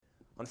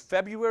on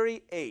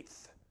February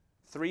 8th,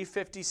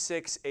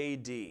 356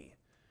 AD,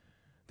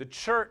 the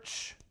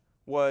church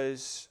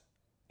was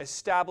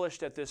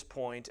established at this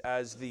point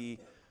as the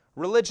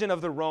religion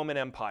of the Roman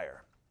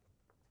Empire.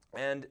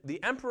 And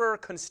the Emperor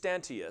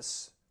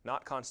Constantius,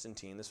 not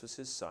Constantine, this was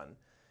his son,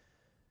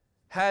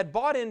 had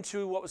bought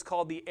into what was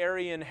called the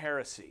Arian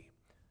heresy.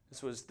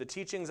 This was the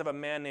teachings of a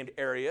man named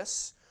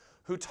Arius,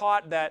 who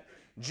taught that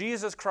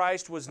Jesus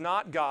Christ was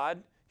not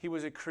God, he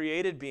was a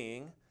created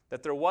being,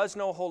 that there was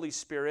no Holy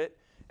Spirit,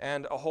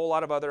 and a whole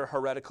lot of other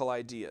heretical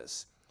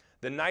ideas.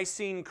 The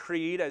Nicene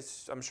Creed,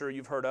 as I'm sure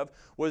you've heard of,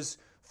 was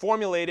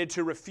formulated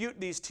to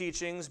refute these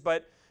teachings,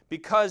 but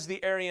because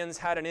the Arians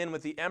had an in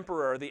with the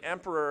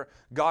emperor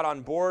got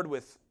on board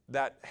with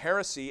that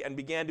heresy and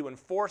began to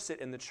enforce it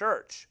in the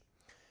church.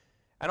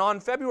 And on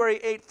February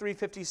 8,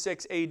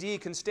 356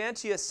 AD,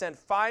 Constantius sent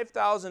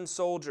 5,000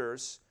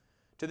 soldiers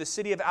to the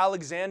city of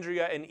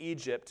Alexandria in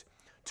Egypt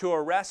to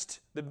arrest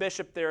the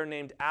bishop there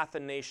named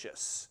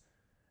Athanasius.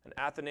 And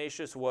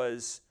Athanasius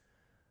was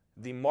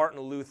the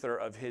Martin Luther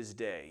of his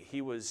day. He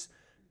was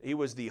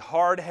the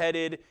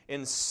hard-headed,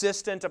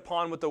 insistent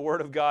upon what the Word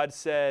of God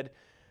said,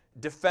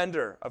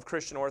 defender of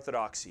Christian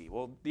orthodoxy.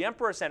 Well, the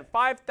emperor sent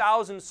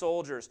 5,000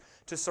 soldiers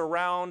to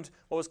surround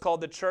what was called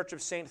the Church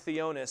of St.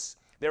 Theonis.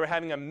 They were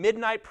having a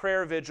midnight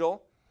prayer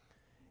vigil,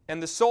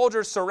 and the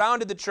soldiers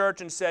surrounded the church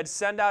and said,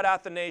 "Send out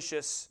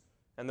Athanasius,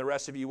 and the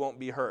rest of you won't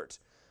be hurt."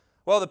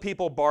 Well, the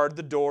people barred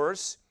the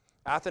doors.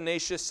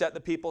 Athanasius set the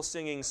people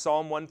singing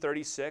Psalm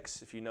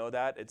 136. If you know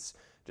that, it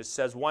just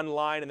says one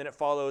line, and then it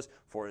follows,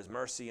 "For his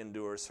mercy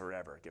endures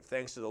forever." Give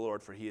thanks to the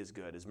Lord, for he is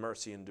good. His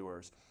mercy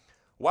endures.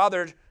 While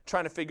they're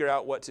trying to figure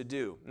out what to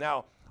do.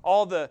 Now,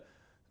 all the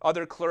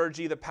other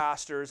clergy, the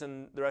pastors,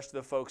 and the rest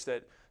of the folks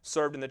that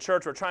served in the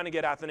church were trying to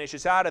get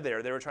Athanasius out of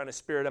there. They were trying to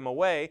spirit him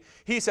away.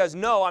 He says,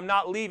 "No, I'm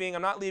not leaving.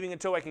 I'm not leaving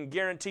until I can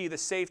guarantee the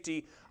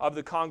safety of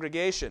the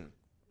congregation."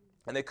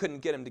 And they couldn't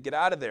get him to get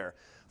out of there.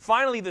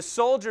 Finally, the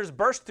soldiers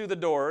burst through the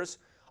doors.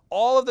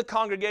 All of the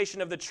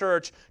congregation of the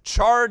church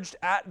charged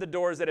at the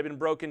doors that had been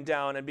broken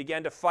down and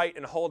began to fight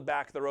and hold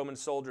back the Roman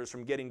soldiers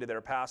from getting to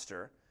their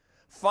pastor.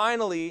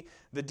 Finally,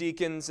 the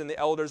deacons and the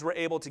elders were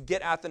able to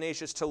get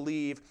Athanasius to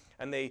leave,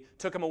 and they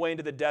took him away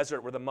into the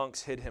desert where the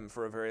monks hid him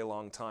for a very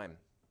long time.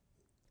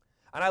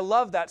 And I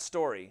love that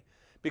story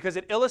because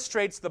it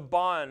illustrates the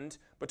bond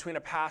between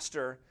a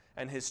pastor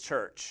and his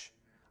church.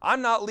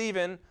 I'm not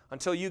leaving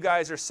until you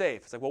guys are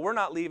safe. It's like, well, we're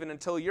not leaving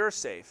until you're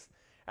safe.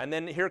 And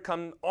then here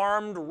come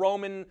armed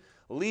Roman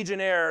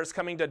legionnaires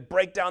coming to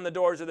break down the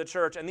doors of the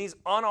church. And these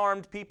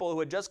unarmed people who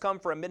had just come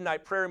for a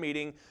midnight prayer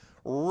meeting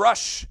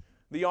rush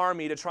the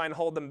army to try and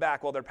hold them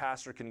back while their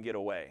pastor can get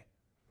away.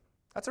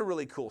 That's a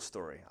really cool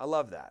story. I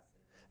love that.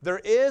 There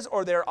is,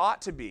 or there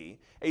ought to be,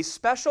 a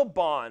special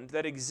bond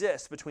that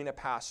exists between a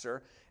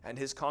pastor and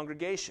his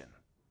congregation.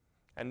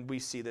 And we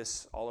see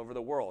this all over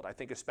the world. I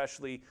think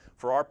especially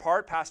for our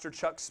part, Pastor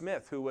Chuck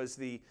Smith, who was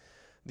the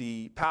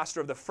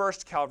pastor of the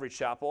first Calvary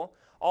Chapel,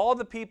 all of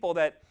the people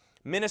that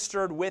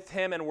ministered with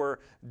him and were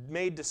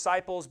made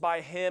disciples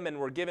by him and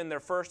were given their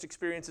first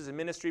experiences in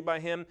ministry by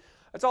him,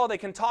 that's all they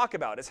can talk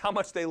about is how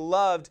much they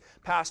loved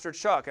Pastor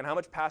Chuck and how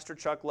much Pastor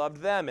Chuck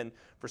loved them. And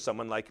for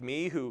someone like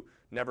me who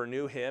never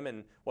knew him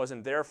and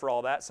wasn't there for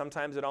all that,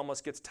 sometimes it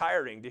almost gets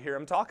tiring to hear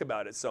him talk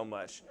about it so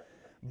much.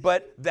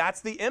 But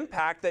that's the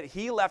impact that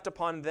he left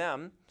upon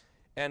them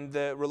and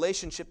the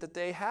relationship that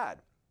they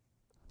had.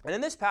 And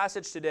in this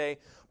passage today,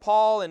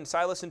 Paul and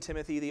Silas and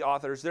Timothy, the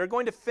authors, they're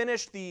going to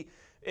finish the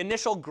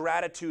initial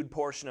gratitude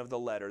portion of the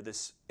letter,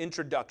 this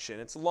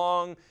introduction. It's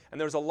long, and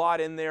there's a lot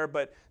in there,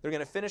 but they're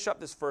going to finish up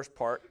this first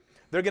part.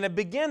 They're going to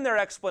begin their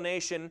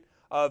explanation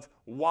of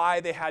why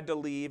they had to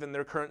leave and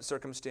their current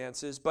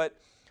circumstances. But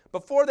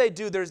before they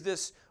do, there's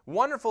this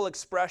wonderful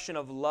expression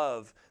of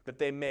love that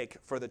they make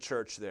for the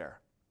church there.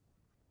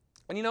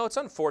 And you know, it's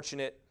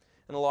unfortunate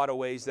in a lot of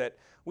ways that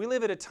we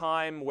live at a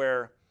time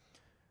where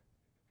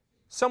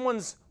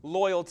someone's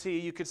loyalty,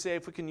 you could say,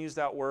 if we can use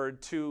that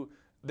word, to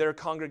their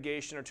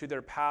congregation or to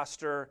their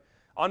pastor,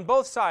 on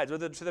both sides,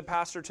 whether to the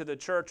pastor to the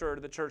church or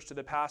to the church to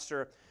the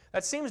pastor,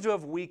 that seems to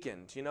have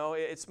weakened. You know,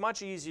 it's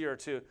much easier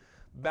to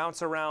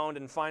bounce around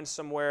and find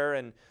somewhere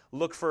and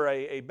look for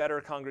a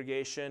better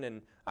congregation.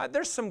 And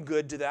there's some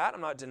good to that.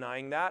 I'm not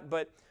denying that.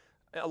 But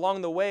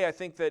along the way, I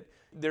think that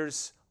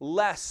there's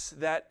less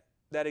that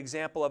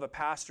example of a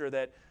pastor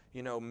that,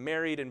 you know,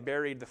 married and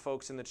buried the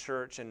folks in the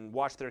church and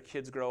watched their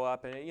kids grow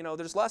up. And, you know,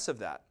 there's less of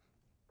that.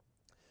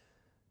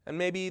 And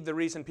maybe the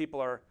reason people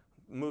are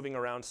moving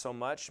around so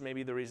much,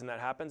 maybe the reason that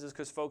happens is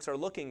because folks are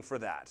looking for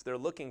that. They're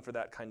looking for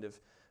that kind of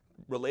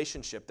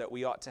relationship that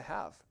we ought to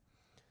have.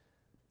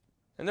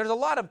 And there's a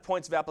lot of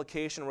points of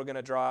application we're going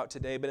to draw out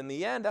today, but in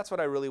the end, that's what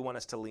I really want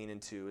us to lean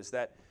into, is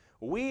that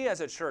we as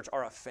a church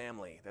are a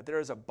family, that there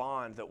is a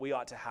bond that we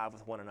ought to have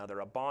with one another,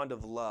 a bond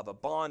of love, a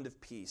bond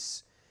of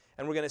peace.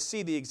 And we're going to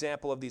see the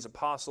example of these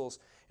apostles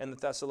in the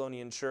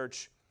Thessalonian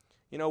church.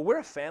 You know, we're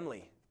a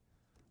family.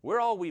 We're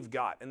all we've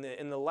got.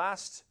 In the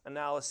last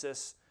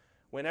analysis,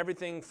 when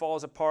everything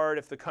falls apart,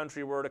 if the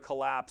country were to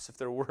collapse, if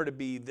there were to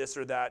be this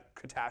or that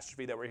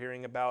catastrophe that we're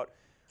hearing about,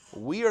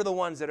 we are the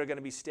ones that are going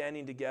to be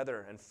standing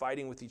together and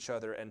fighting with each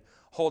other and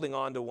holding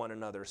on to one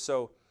another.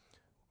 So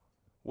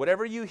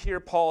whatever you hear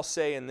Paul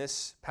say in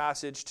this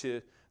passage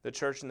to the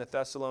church in the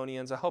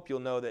Thessalonians, I hope you'll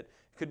know that it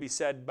could be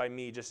said by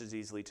me just as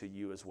easily to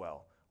you as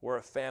well. We're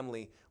a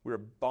family. We're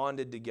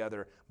bonded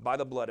together by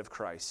the blood of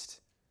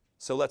Christ.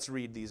 So let's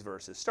read these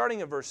verses.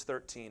 Starting at verse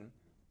 13,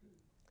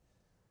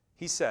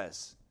 he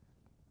says,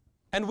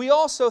 "And we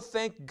also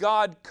thank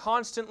God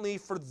constantly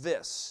for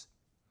this,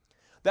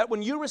 that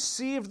when you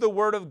received the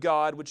word of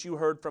God which you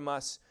heard from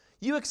us,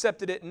 you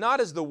accepted it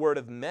not as the word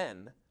of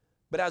men,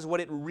 but as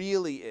what it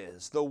really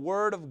is, the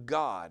word of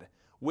God,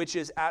 which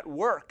is at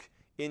work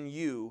in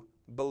you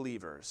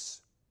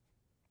believers."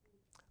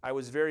 I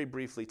was very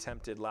briefly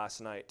tempted last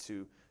night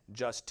to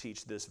just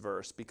teach this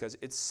verse because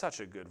it's such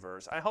a good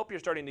verse. I hope you're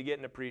starting to get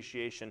an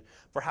appreciation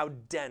for how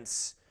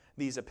dense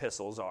these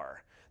epistles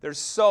are. There's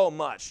so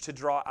much to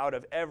draw out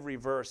of every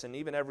verse and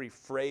even every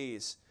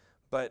phrase,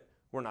 but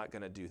we're not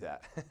going to do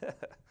that.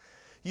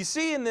 You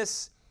see in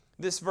this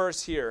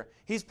verse here,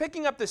 he's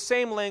picking up the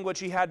same language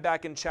he had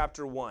back in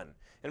chapter 1.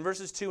 In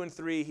verses 2 and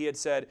 3, he had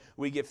said,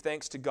 "We give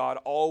thanks to God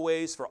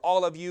always for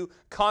all of you,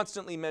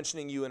 constantly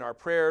mentioning you in our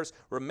prayers,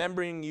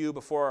 remembering you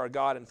before our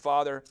God and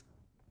Father."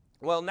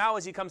 Well, now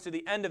as he comes to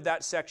the end of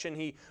that section,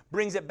 he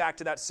brings it back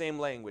to that same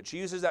language. He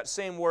uses that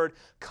same word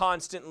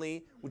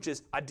constantly, which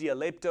is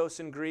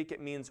adialeptos in Greek. It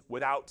means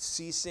without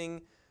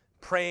ceasing,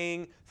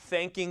 praying,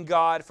 thanking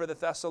God for the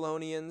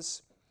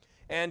Thessalonians.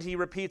 And he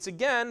repeats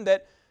again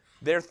that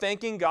they're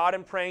thanking God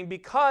and praying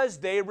because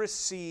they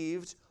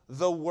received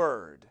the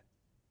word.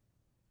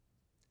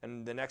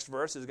 And the next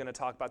verse is going to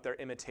talk about their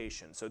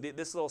imitation. So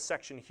this little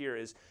section here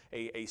is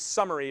a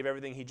summary of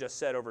everything he just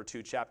said over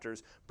 2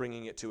 chapters,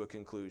 bringing it to a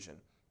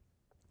conclusion.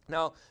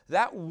 Now,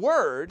 that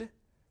word,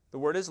 the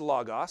word is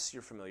logos.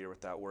 You're familiar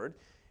with that word.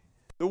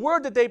 The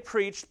word that they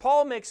preached,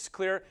 Paul makes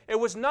clear, it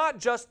was not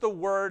just the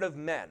word of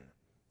men.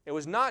 It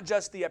was not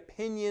just the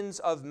opinions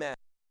of men.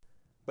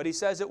 But he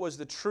says it was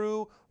the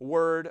true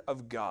word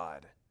of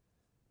God.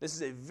 This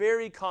is a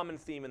very common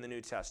theme in the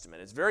New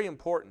Testament. It's very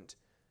important.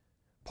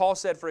 Paul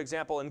said, for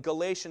example, in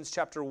Galatians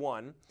chapter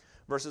 1,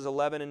 verses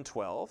 11 and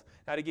 12,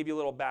 now to give you a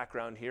little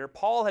background here,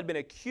 Paul had been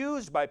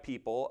accused by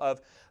people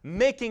of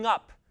making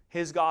up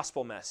his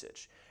gospel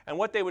message. And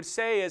what they would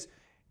say is,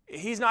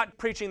 he's not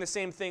preaching the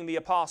same thing the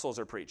apostles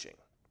are preaching.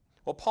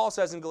 Well, Paul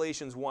says in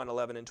Galatians 1,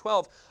 11 and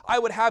 12, "I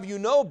would have you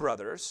know,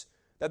 brothers,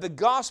 that the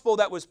gospel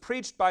that was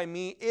preached by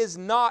me is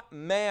not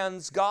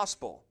man's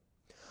gospel.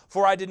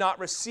 For I did not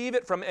receive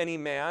it from any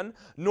man,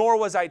 nor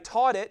was I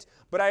taught it,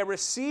 but I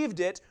received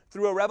it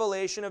through a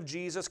revelation of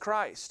Jesus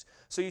Christ."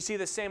 So you see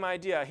the same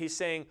idea. He's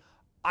saying,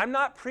 I'm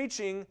not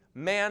preaching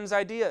man's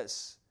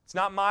ideas. It's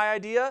not my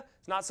idea.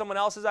 It's not someone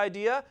else's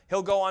idea.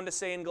 He'll go on to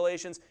say in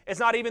Galatians, it's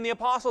not even the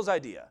apostles'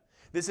 idea.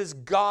 This is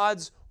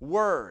God's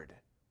word.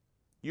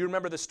 You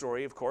remember the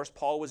story, of course.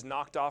 Paul was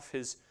knocked off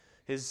his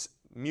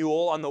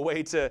mule on the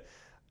way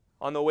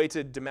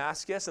to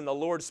Damascus, and the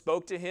Lord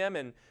spoke to him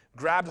and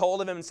grabbed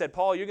hold of him and said,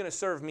 "Paul, you're going to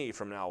serve me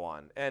from now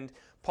on." And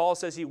Paul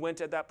says he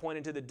went at that point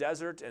into the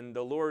desert, and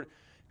the Lord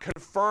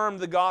confirmed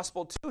the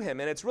gospel to him.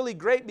 And it's really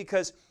great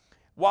because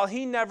while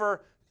he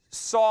never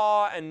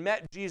saw and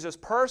met Jesus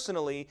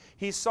personally,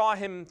 he saw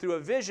him through a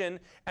vision,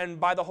 and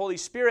by the Holy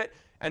Spirit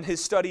and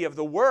his study of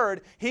the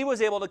Word, he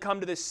was able to come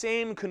to the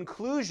same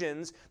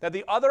conclusions that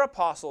the other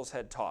apostles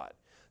had taught.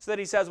 So that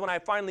he says, when I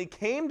finally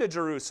came to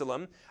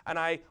Jerusalem and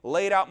I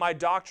laid out my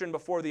doctrine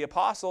before the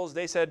apostles,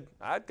 they said,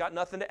 I've got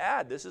nothing to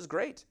add. This is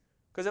great.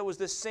 Because it was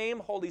the same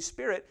Holy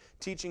Spirit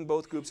teaching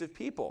both groups of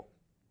people.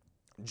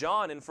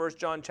 John in 1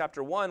 John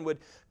chapter 1 would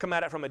come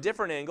at it from a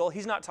different angle.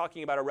 He's not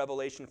talking about a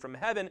revelation from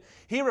heaven.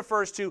 He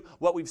refers to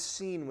what we've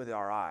seen with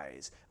our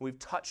eyes, we've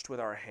touched with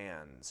our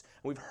hands,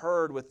 we've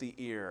heard with the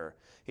ear.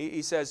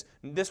 He says,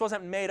 this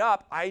wasn't made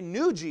up. I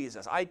knew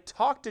Jesus. I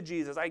talked to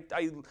Jesus.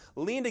 I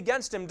leaned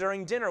against him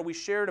during dinner. We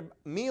shared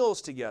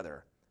meals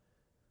together.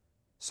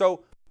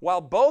 So while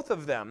both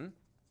of them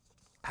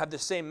have the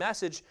same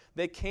message,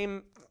 they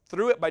came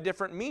through it by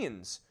different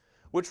means.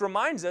 Which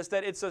reminds us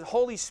that it's the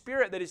Holy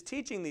Spirit that is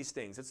teaching these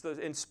things. It's the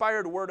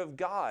inspired Word of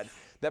God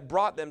that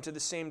brought them to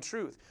the same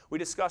truth. We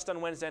discussed on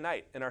Wednesday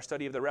night in our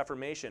study of the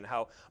Reformation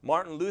how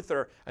Martin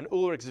Luther and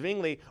Ulrich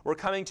Zwingli were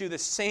coming to the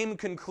same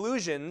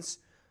conclusions,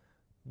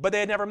 but they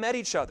had never met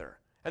each other.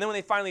 And then when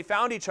they finally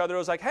found each other, it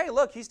was like, hey,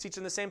 look, he's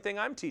teaching the same thing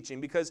I'm teaching,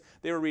 because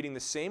they were reading the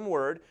same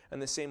Word and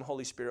the same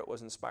Holy Spirit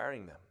was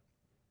inspiring them.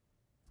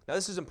 Now,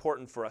 this is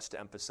important for us to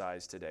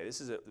emphasize today.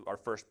 This is our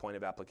first point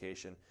of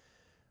application.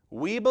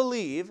 We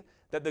believe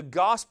that the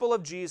gospel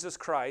of Jesus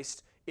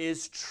Christ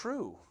is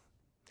true.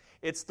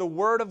 It's the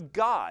word of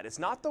God. It's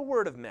not the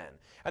word of men.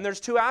 And there's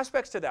two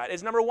aspects to that.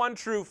 It's number one,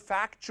 true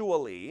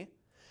factually,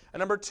 and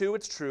number two,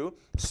 it's true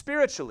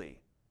spiritually.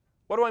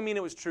 What do I mean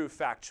it was true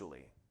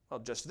factually? Well,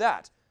 just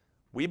that.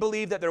 We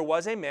believe that there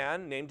was a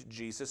man named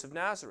Jesus of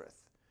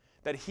Nazareth,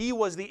 that he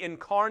was the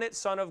incarnate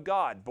Son of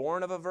God,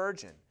 born of a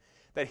virgin,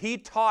 that he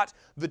taught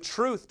the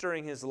truth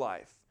during his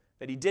life,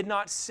 that he did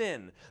not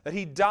sin, that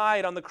he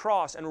died on the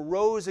cross and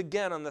rose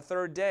again on the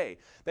third day,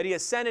 that he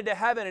ascended to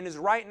heaven and is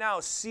right now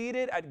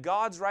seated at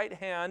God's right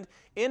hand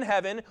in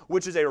heaven,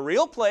 which is a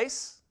real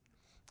place,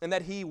 and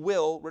that he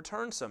will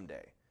return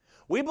someday.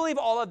 We believe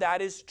all of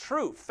that is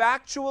true,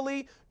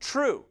 factually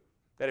true.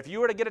 That if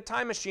you were to get a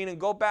time machine and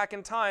go back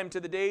in time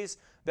to the days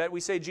that we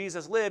say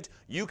Jesus lived,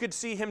 you could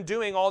see him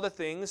doing all the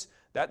things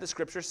that the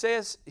Scripture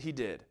says he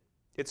did.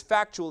 It's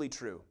factually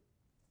true.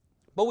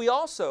 But we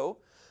also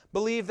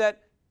believe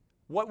that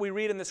what we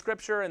read in the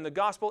Scripture and the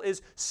Gospel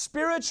is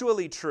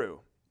spiritually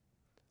true.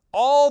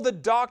 All the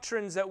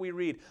doctrines that we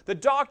read, the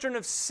doctrine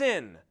of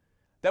sin,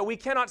 that we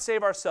cannot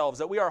save ourselves,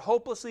 that we are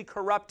hopelessly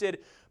corrupted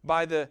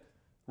by the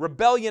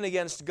rebellion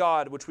against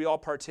God, which we all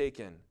partake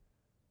in.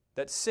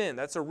 That sin,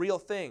 that's a real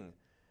thing.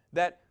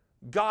 That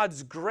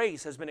God's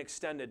grace has been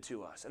extended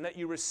to us and that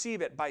you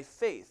receive it by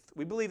faith.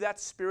 We believe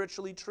that's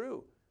spiritually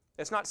true.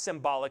 It's not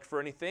symbolic for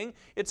anything.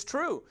 It's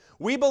true.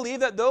 We believe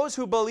that those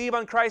who believe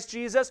on Christ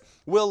Jesus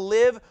will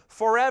live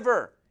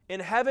forever in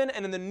heaven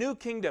and in the new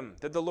kingdom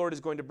that the Lord is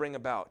going to bring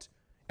about.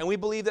 And we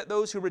believe that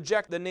those who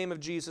reject the name of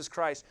Jesus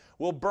Christ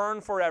will burn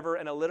forever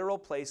in a literal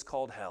place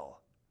called hell.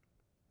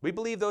 We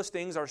believe those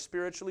things are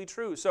spiritually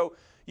true. So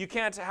you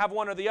can't have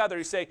one or the other.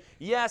 You say,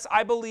 yes,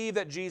 I believe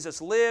that Jesus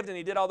lived and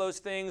he did all those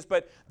things,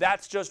 but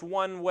that's just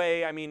one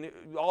way. I mean,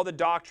 all the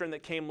doctrine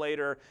that came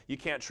later, you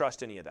can't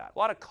trust any of that. A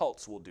lot of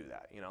cults will do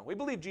that. We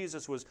believe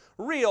Jesus was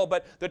real,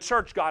 but the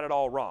church got it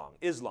all wrong.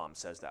 Islam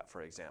says that,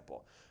 for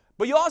example.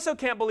 But you also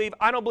can't believe,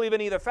 I don't believe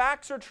any of the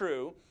facts are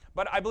true,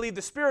 but I believe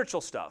the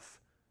spiritual stuff.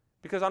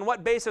 Because on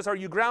what basis are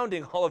you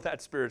grounding all of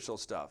that spiritual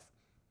stuff?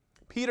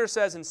 Peter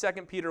says in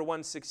 2 Peter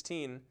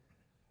 1:16,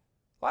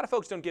 a lot of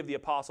folks don't give the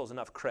apostles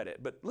enough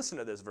credit, but listen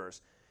to this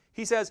verse.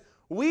 He says,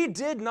 "We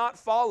did not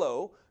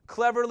follow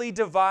cleverly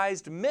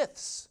devised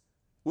myths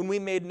when we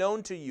made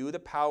known to you the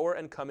power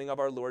and coming of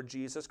our Lord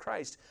Jesus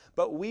Christ,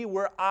 but we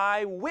were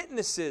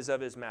eyewitnesses of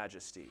his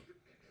majesty."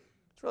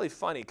 It's really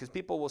funny because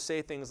people will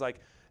say things like,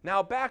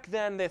 now back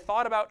then they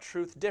thought about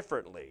truth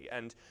differently,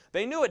 and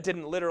they knew it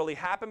didn't literally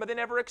happen, but they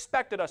never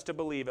expected us to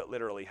believe it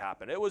literally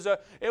happened. It was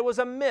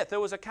a myth. It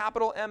was a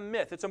capital M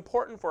myth. It's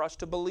important for us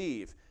to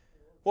believe.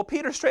 Well,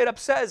 Peter straight up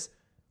says,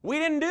 we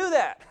didn't do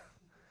that.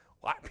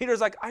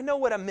 Peter's like, I know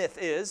what a myth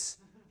is.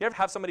 You ever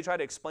have somebody try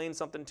to explain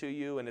something to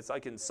you and it's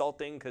like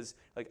insulting because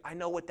I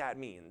know what that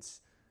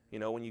means.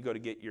 When you go to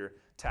get your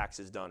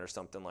taxes done or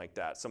something like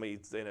that.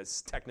 Somebody's in a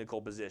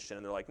technical position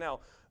and they're like,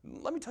 now,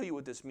 let me tell you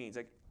what this means.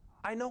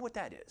 I know what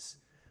that is.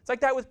 It's like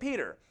that with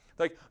Peter.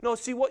 No,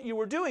 see, what you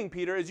were doing,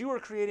 Peter, is you were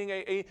creating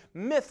a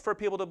myth for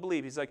people to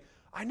believe. He's like,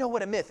 I know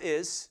what a myth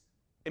is.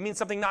 It means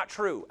something not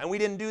true, and we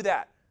didn't do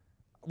that.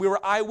 We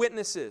were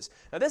eyewitnesses.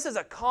 Now, this is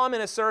a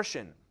common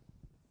assertion.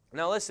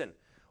 Now, listen,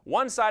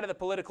 one side of the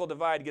political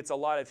divide gets a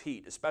lot of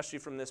heat, especially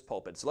from this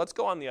pulpit. So let's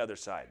go on the other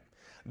side.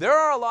 There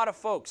are a lot of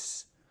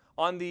folks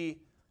on the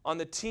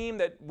team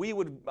that we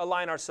would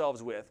align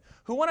ourselves with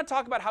who want to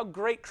talk about how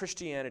great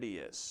Christianity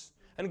is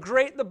and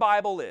great the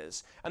Bible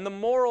is and the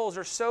morals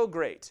are so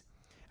great.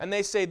 And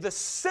they say the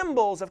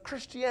symbols of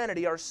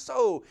Christianity are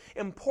so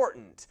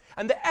important.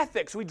 And the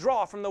ethics we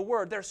draw from the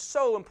Word, they're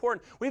so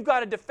important. We've got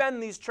to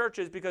defend these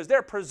churches because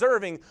they're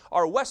preserving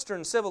our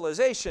Western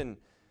civilization.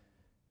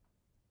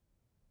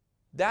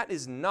 That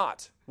is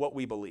not what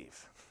we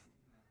believe.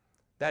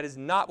 That is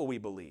not what we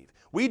believe.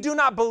 We do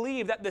not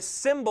believe that the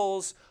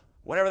symbols,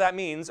 whatever that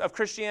means, of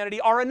Christianity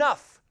are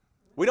enough.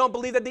 We don't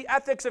believe that the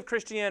ethics of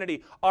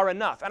Christianity are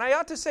enough. And I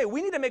ought to say,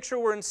 we need to make sure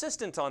we're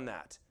insistent on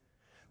that.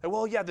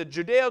 Well, yeah, the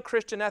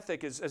Judeo-Christian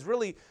ethic has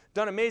really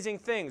done amazing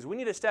things. We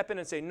need to step in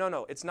and say,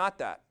 no, it's not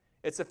that.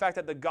 It's the fact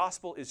that the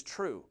gospel is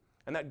true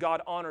and that God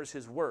honors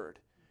his word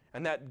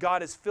and that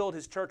God has filled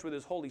his church with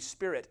his Holy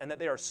Spirit and that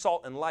they are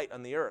salt and light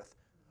on the earth.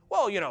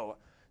 Well,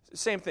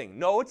 same thing.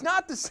 No, it's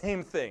not the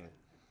same thing.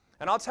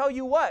 And I'll tell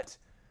you what,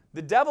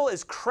 the devil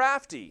is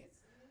crafty.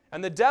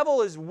 And the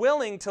devil is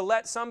willing to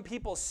let some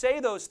people say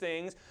those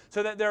things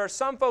so that there are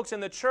some folks in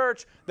the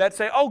church that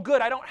say, oh,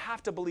 good, I don't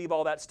have to believe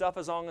all that stuff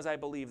as long as I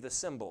believe the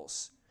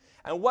symbols.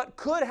 And what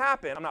could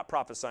happen, I'm not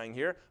prophesying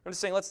here, I'm just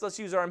saying let's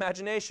use our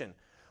imagination.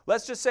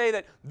 Let's just say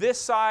that this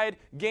side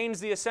gains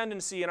the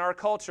ascendancy in our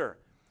culture.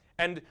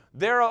 And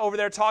they're over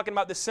there talking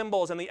about the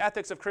symbols and the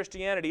ethics of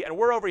Christianity, and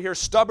we're over here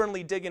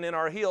stubbornly digging in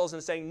our heels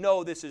and saying,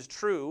 no, this is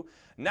true.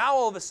 Now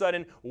all of a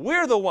sudden,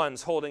 we're the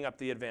ones holding up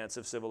the advance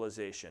of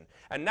civilization.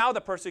 And now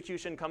the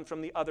persecution comes from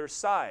the other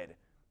side.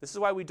 This is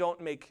why we don't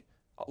make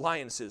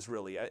alliances,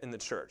 really, in the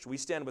church. We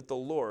stand with the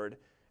Lord,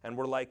 and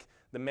we're like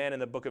the man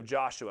in the book of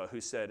Joshua who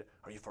said,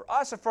 are you for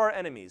us or for our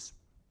enemies?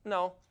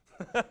 No.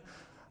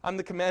 I'm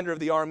the commander of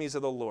the armies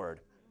of the Lord.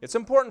 It's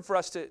important for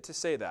us to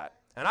say that.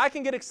 And I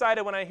can get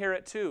excited when I hear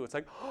it too. It's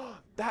like, oh,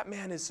 that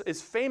man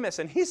is famous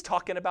and he's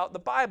talking about the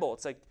Bible.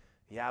 It's like,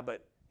 yeah,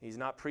 but he's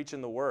not preaching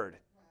the word.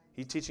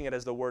 He's teaching it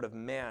as the word of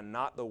man,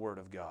 not the word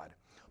of God.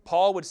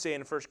 Paul would say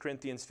in 1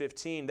 Corinthians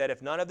 15 that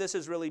if none of this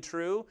is really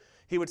true,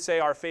 he would say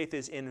our faith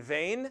is in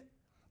vain,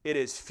 it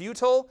is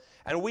futile,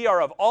 and we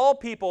are of all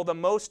people the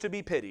most to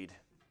be pitied.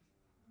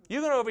 You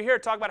can over here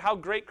talk about how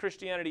great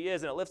Christianity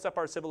is and it lifts up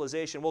our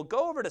civilization. Well,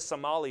 go over to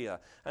Somalia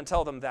and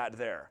tell them that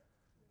there.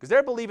 Because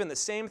they're believing the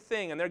same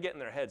thing and they're getting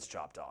their heads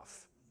chopped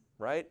off,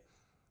 right?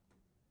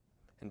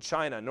 In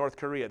China, North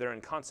Korea, they're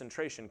in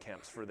concentration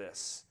camps for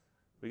this.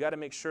 We got to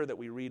make sure that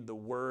we read the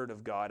Word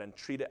of God and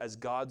treat it as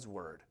God's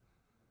Word.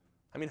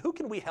 I mean, who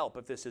can we help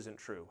if this isn't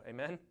true?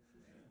 Amen?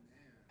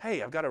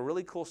 Hey, I've got a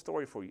really cool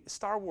story for you.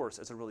 Star Wars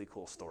is a really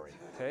cool story,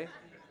 okay?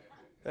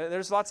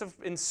 There's lots of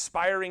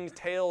inspiring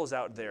tales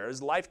out there.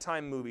 There's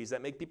Lifetime movies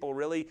that make people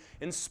really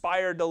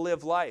inspired to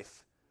live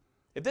life.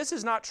 If this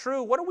is not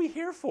true, what are we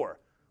here for?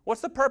 What's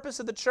the purpose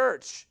of the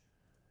church?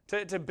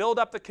 To build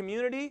up the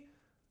community?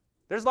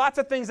 There's lots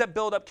of things that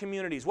build up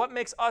communities. What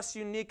makes us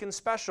unique and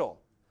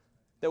special?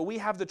 That we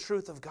have the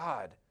truth of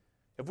God.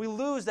 If we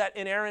lose that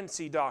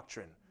inerrancy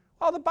doctrine,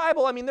 well, the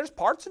Bible, I mean, there's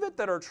parts of it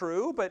that are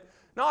true, but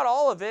not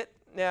all of it.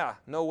 Yeah,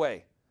 no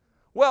way.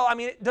 Well, I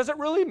mean, does it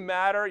really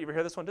matter? You ever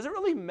hear this one? Does it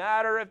really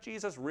matter if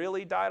Jesus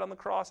really died on the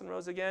cross and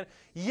rose again?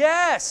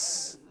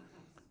 Yes!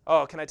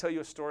 Oh, can I tell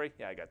you a story?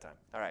 Yeah, I got time.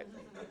 All right.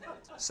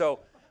 So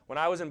when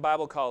I was in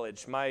Bible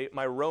college, my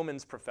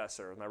Romans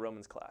professor, my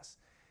Romans class,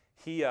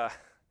 he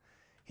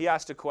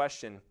asked a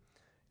question,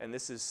 and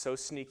this is so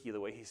sneaky the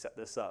way he set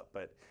this up,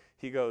 but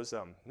he goes,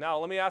 now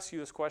let me ask you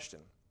this question.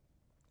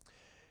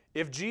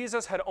 If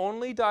Jesus had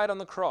only died on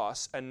the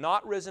cross and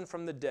not risen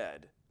from the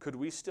dead, could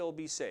we still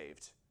be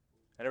saved?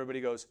 And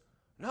everybody goes,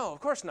 no, of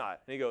course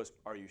not. And he goes,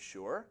 are you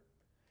sure?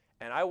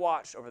 And I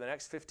watched over the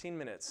next 15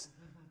 minutes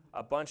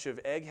a bunch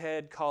of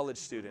egghead college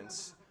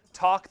students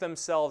talk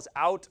themselves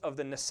out of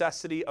the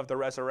necessity of the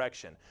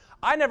resurrection.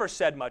 I never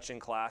said much in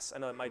class. I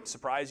know it might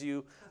surprise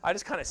you. I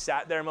just kind of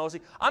sat there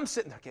mostly. I'm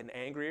sitting there getting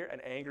angrier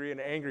and angrier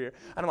and angrier.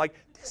 And I'm like,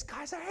 this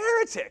guy's a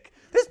heretic.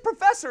 This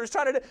professor is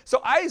trying to...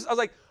 So I was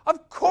like,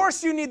 of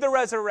course you need the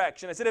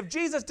resurrection. I said, if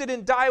Jesus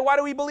didn't die, why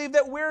do we believe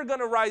that we're going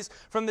to rise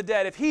from the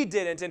dead if he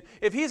didn't? And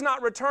if he's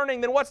not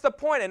returning, then what's the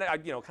point? And I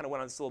kind of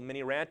went on this little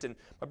mini rant, and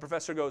my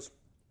professor goes,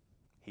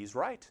 he's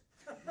right.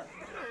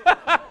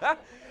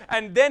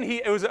 And then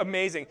it was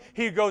amazing.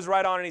 He goes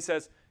right on and he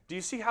says, do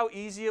you see how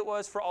easy it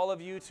was for all of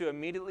you to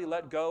immediately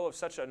let go of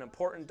such an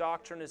important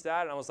doctrine as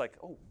that? And I was like,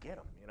 oh, get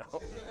him, you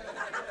know.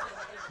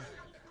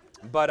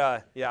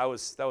 But yeah,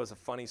 that was a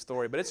funny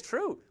story. But it's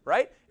true,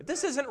 right? If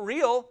this isn't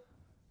real,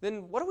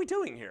 then what are we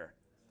doing here?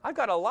 I've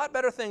got a lot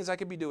better things I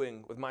could be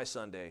doing with my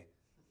Sunday.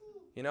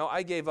 You know,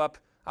 I gave up.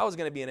 I was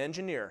going to be an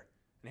engineer.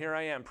 And here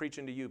I am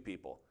preaching to you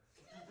people.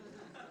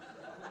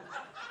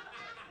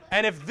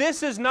 And if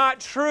this is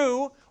not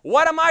true,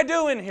 what am I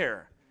doing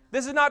here?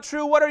 This is not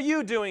true. What are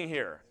you doing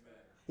here?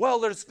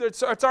 Well,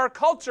 it's our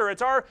culture.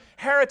 It's our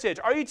heritage.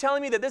 Are you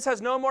telling me that this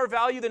has no more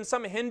value than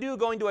some Hindu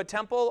going to a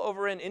temple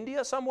over in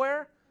India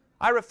somewhere?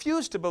 I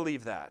refuse to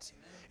believe that.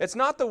 It's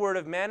not the word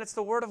of man. It's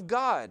the word of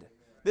God.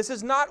 This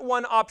is not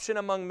one option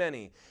among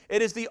many.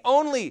 It is the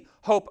only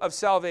hope of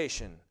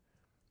salvation.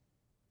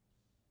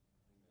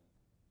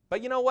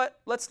 But you know what?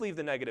 Let's leave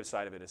the negative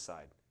side of it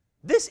aside.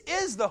 This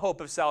is the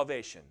hope of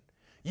salvation.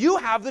 You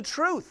have the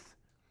truth.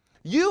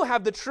 You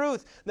have the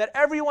truth that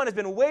everyone has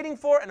been waiting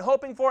for and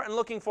hoping for and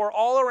looking for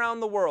all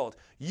around the world.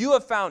 You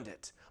have found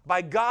it.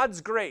 By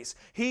God's grace,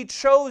 He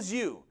chose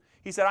you.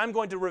 He said, I'm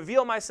going to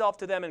reveal myself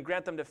to them and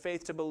grant them the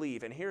faith to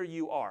believe. And here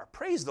you are.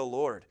 Praise the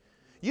Lord.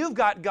 You've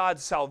got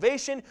God's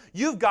salvation.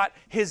 You've got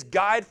His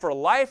guide for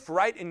life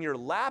right in your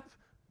lap.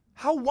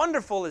 How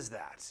wonderful is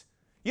that?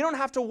 You don't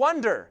have to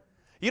wonder.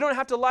 You don't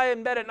have to lie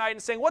in bed at night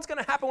and saying, what's going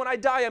to happen when I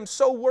die? I'm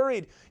so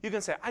worried. You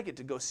can say, I get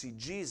to go see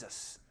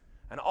Jesus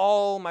and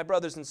all my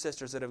brothers and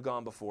sisters that have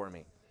gone before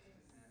me.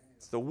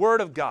 It's the Word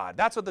of God.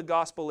 That's what the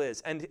gospel is.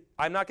 And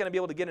I'm not going to be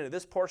able to get into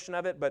this portion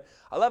of it, but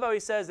I love how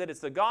he says that it's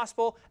the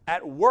gospel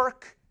at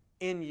work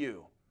in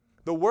you.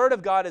 The Word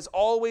of God is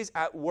always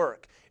at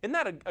work. Isn't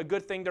that a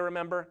good thing to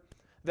remember?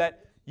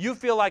 That you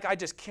feel like I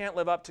just can't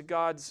live up to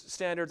God's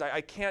standards. I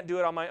can't do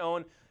it on my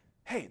own.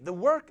 Hey, the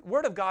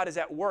Word of God is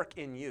at work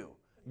in you.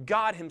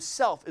 God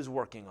Himself is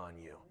working on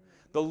you.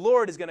 The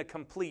Lord is going to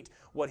complete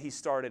what He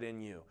started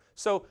in you.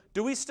 So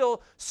do we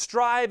still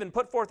strive and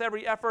put forth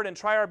every effort and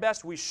try our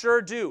best? We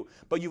sure do.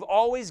 But you've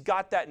always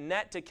got that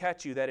net to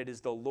catch you that it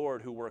is the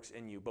Lord who works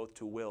in you, both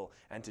to will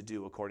and to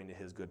do according to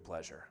His good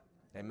pleasure.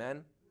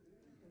 Amen?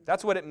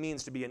 That's what it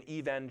means to be an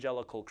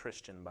evangelical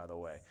Christian, by the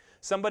way.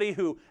 Somebody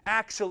who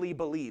actually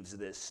believes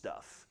this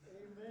stuff.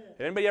 Amen.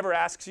 If anybody ever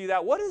asks you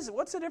that, what's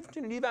the difference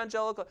between an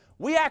evangelical?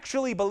 We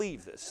actually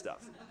believe this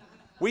stuff.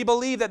 We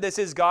believe that this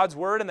is God's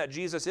Word and that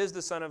Jesus is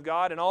the Son of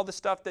God and all the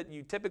stuff that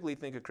you typically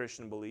think a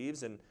Christian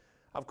believes. And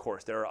of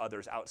course, there are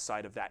others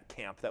outside of that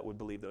camp that would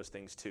believe those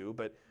things too.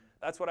 But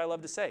that's what I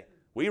love to say.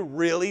 We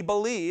really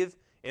believe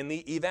in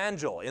the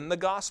evangel, in the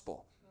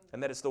gospel,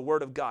 and that it's the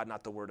Word of God,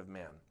 not the Word of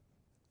man.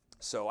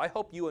 So I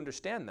hope you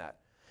understand that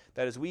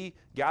as we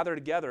gather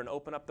together and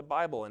open up the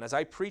Bible, and as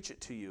I preach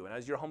it to you, and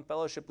as your home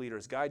fellowship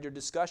leaders guide your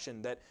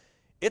discussion, that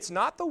it's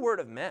not the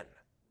word of men.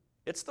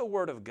 It's the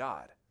Word of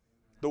God.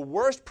 The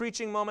worst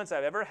preaching moments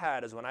I've ever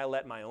had is when I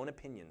let my own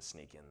opinion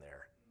sneak in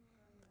there.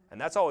 And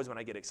that's always when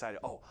I get excited.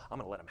 Oh, I'm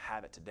going to let them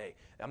have it today.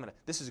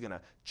 This is going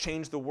to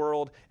change the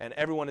world, and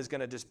everyone is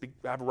going to just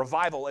have a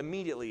revival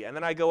immediately. And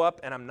then I go up,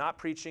 and I'm not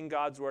preaching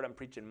God's word. I'm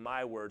preaching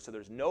my word. So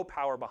there's no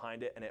power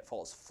behind it, and it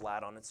falls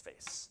flat on its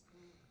face.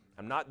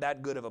 I'm not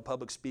that good of a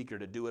public speaker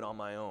to do it on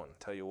my own.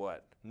 Tell you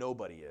what,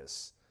 nobody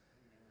is.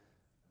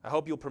 I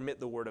hope you'll permit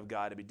the word of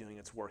God to be doing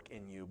its work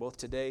in you, both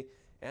today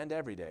and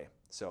every day.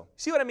 So,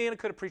 see what I mean? I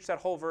could have preached that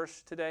whole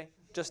verse today,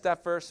 just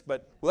that verse,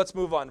 but let's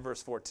move on to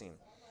verse 14.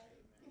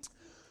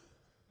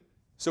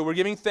 So we're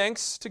giving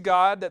thanks to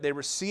God that they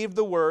received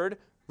the word.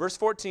 Verse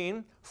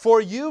 14,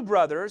 for you,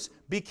 brothers,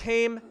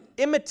 became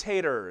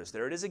imitators.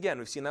 There it is again.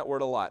 We've seen that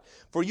word a lot.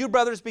 For you,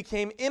 brothers,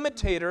 became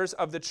imitators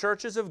of the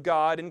churches of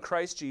God in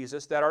Christ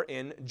Jesus that are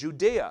in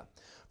Judea.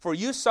 For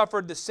you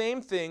suffered the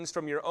same things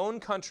from your own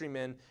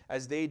countrymen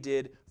as they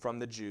did from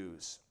the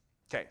Jews.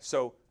 Okay,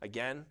 so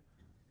again,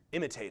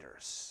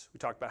 imitators. We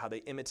talked about how they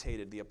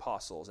imitated the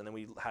apostles, and then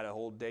we had a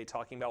whole day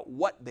talking about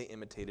what they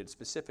imitated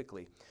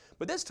specifically.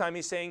 But this time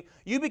he's saying,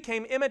 you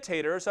became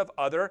imitators of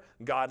other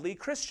godly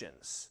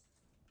Christians.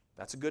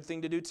 That's a good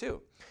thing to do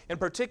too. In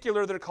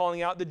particular, they're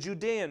calling out the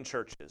Judean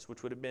churches,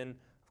 which would have been,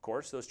 of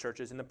course, those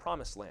churches in the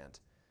Promised Land.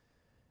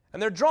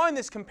 And they're drawing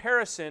this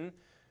comparison.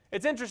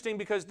 It's interesting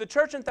because the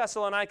church in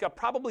Thessalonica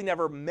probably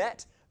never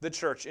met the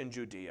church in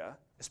Judea,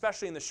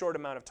 especially in the short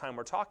amount of time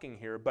we're talking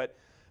here, but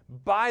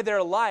by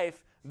their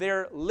life,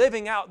 they're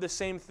living out the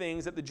same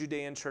things that the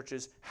Judean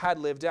churches had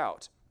lived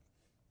out.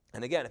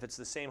 And again, if it's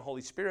the same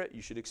Holy Spirit,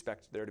 you should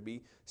expect there to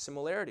be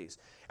similarities.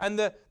 And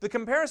the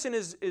comparison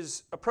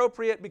is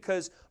appropriate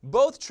because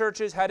both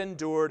churches had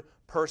endured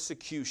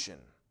persecution.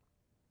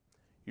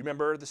 You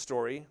remember the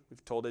story,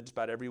 we've told it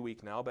about every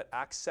week now, but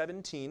Acts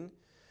 17,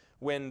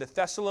 when the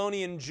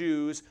Thessalonian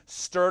Jews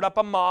stirred up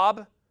a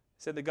mob,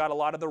 said they got a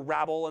lot of the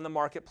rabble in the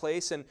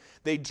marketplace, and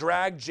they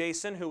dragged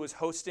Jason, who was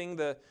hosting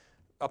the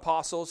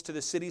apostles, to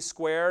the city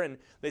square, and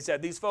they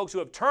said, these folks who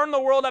have turned the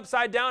world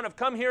upside down have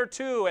come here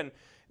too. And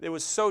it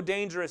was so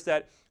dangerous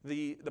that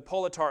the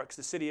politarchs,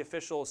 the city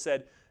officials,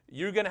 said,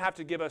 you're going to have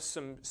to give us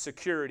some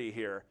security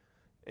here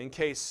in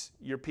case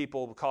your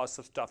people cause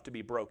some stuff to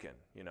be broken,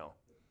 you know.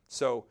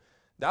 So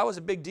that was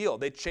a big deal.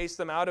 They chased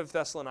them out of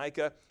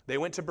Thessalonica. They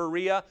went to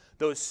Berea.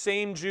 Those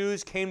same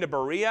Jews came to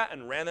Berea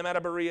and ran them out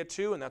of Berea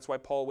too, and that's why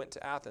Paul went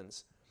to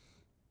Athens.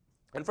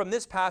 And from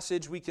this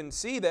passage, we can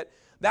see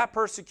that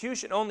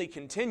persecution only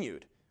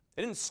continued.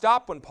 It didn't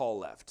stop when Paul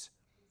left.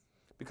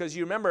 Because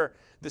you remember,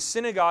 the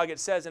synagogue, it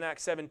says in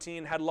Acts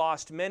 17, had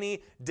lost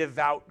many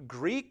devout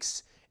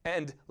Greeks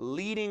and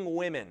leading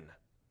women.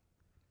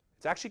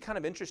 It's actually kind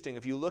of interesting.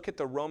 If you look at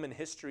the Roman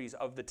histories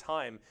of the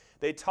time,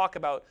 they talk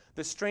about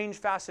the strange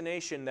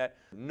fascination that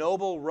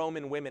noble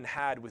Roman women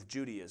had with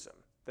Judaism.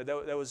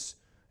 That was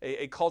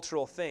a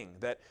cultural thing,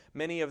 that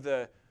many of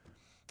the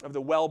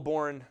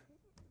well-born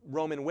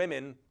Roman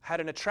women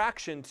had an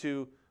attraction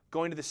to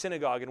going to the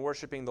synagogue and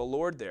worshiping the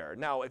Lord there.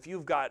 Now, if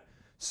you've got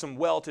some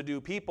well-to-do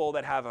people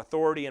that have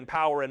authority and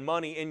power and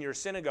money in your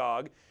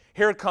synagogue,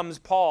 here comes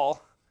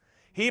Paul.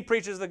 He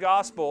preaches the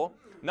gospel.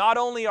 Not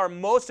only are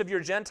most of your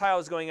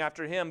Gentiles going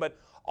after him, but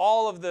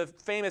all of the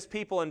famous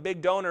people and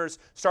big donors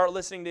start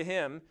listening to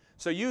him.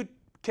 So you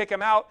kick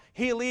him out,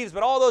 he leaves,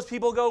 but all those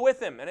people go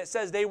with him. And it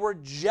says they were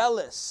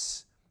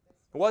jealous.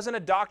 It wasn't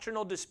a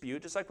doctrinal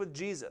dispute, just like with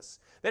Jesus.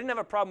 They didn't have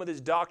a problem with his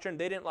doctrine.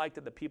 They didn't like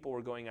that the people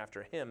were going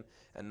after him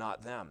and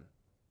not them.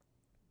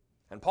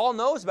 And Paul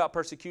knows about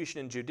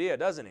persecution in Judea,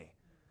 doesn't he?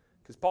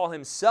 Because Paul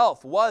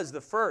himself was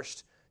the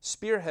first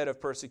spearhead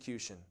of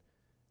persecution.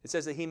 It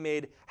says that he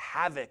made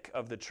havoc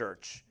of the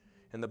church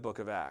in the book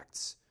of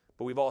Acts.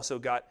 But we've also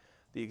got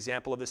the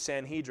example of the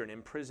Sanhedrin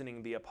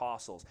imprisoning the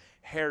apostles.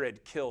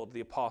 Herod killed the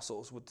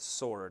apostles with the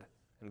sword,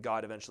 and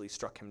God eventually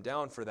struck him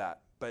down for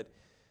that. But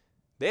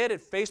they had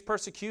faced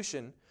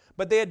persecution,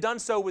 but they had done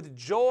so with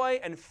joy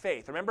and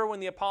faith. Remember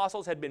when the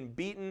apostles had been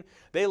beaten,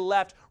 they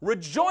left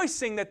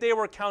rejoicing that they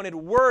were counted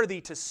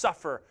worthy to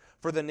suffer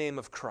for the name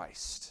of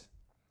Christ.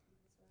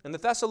 And the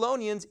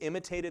Thessalonians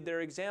imitated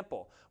their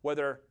example,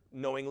 whether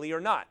knowingly or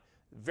not.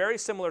 Very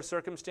similar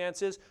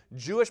circumstances,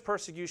 Jewish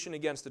persecution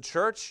against the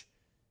church,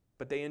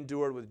 but they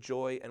endured with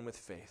joy and with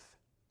faith.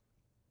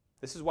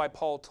 This is why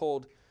Paul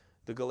told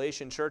the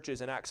Galatian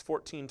churches in Acts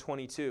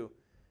 14:22,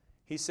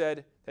 he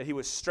said that he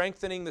was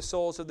strengthening the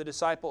souls of the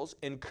disciples,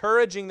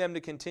 encouraging them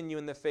to continue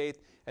in the faith,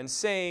 and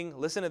saying,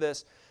 listen to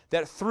this,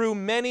 that through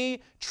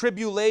many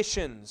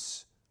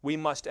tribulations we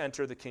must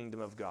enter the kingdom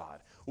of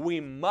God.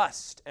 We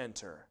must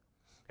enter.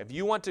 If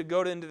you want to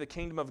go into the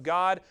kingdom of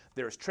God,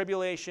 there's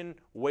tribulation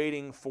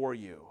waiting for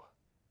you.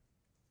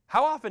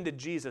 How often did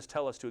Jesus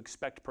tell us to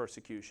expect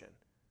persecution?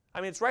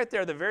 I mean, it's right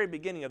there at the very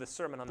beginning of the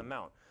Sermon on the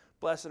Mount.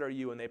 Blessed are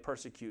you when they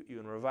persecute you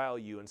and revile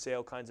you and say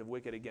all kinds of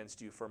wicked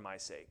against you for my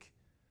sake.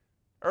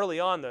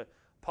 Early on, the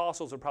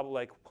apostles were probably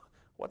like,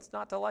 what's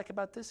not to like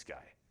about this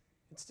guy?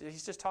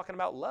 He's just talking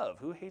about love.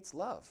 Who hates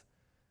love?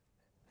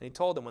 And he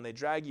told them, when they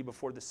drag you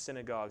before the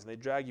synagogues and they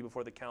drag you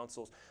before the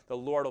councils, the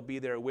Lord will be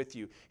there with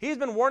you. He's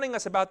been warning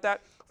us about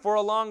that for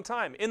a long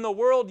time. In the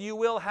world you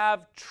will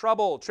have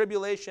trouble,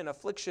 tribulation,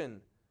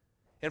 affliction.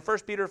 In 1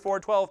 Peter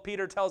 4:12,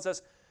 Peter tells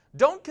us,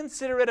 don't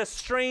consider it a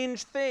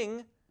strange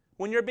thing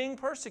when you're being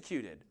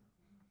persecuted.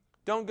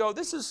 Don't go,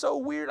 this is so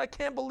weird, I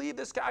can't believe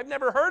this guy, I've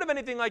never heard of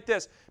anything like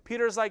this.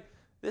 Peter's like,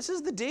 this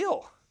is the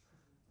deal.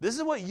 This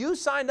is what you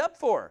signed up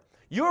for.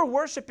 You're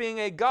worshiping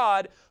a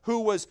God who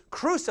was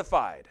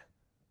crucified.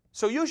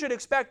 So you should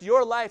expect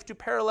your life to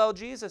parallel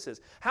Jesus's.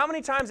 How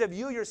many times have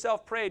you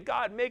yourself prayed,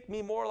 God, make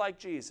me more like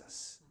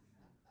Jesus?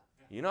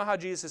 You know how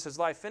Jesus'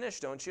 life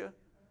finished, don't you?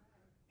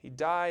 He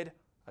died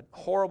a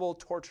horrible,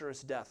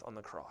 torturous death on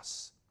the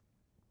cross.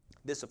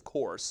 This, of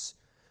course,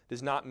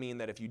 does not mean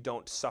that if you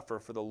don't suffer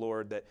for the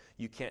Lord that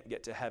you can't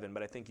get to heaven,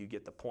 but I think you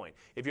get the point.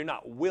 If you're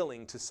not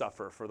willing to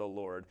suffer for the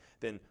Lord,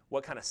 then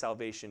what kind of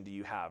salvation do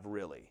you have,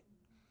 really?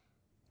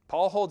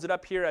 Paul holds it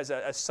up here as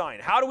a sign.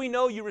 How do we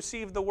know you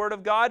received the word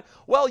of God?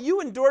 Well, you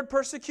endured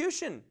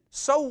persecution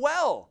so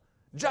well,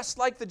 just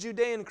like the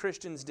Judean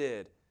Christians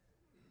did.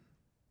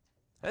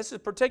 This is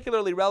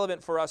particularly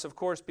relevant for us, of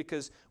course,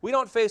 because we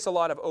don't face a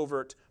lot of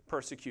overt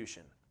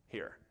persecution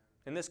here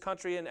in this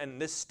country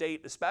and this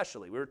state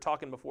especially. We were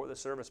talking before the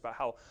service about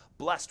how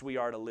blessed we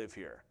are to live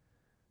here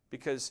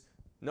because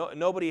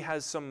nobody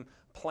has some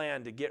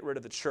plan to get rid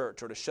of the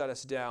church or to shut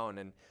us down.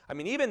 And I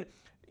mean, even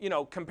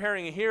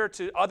comparing here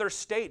to other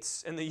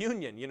states in the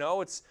union,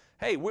 it's,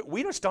 hey,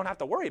 we just don't have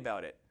to worry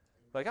about it.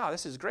 Like, oh,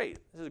 this is great.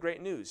 This is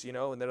great news,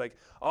 and they're like,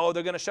 oh,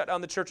 they're going to shut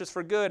down the churches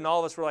for good. And all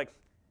of us were like,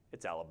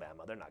 it's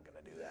Alabama. They're not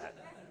going to do that.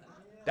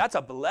 That's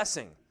a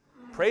blessing.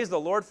 Praise the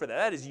Lord for that.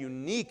 That is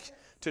unique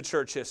to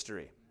church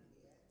history.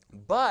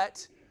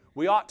 But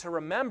we ought to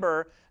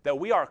remember that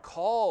we are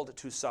called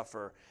to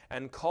suffer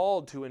and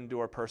called to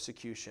endure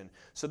persecution,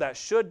 so that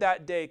should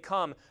that day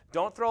come,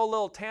 don't throw a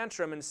little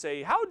tantrum and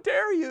say, how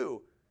dare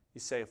you?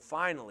 You say,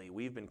 finally,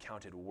 we've been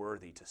counted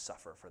worthy to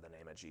suffer for the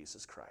name of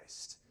Jesus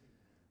Christ.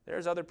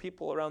 There's other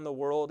people around the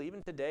world,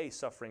 even today,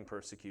 suffering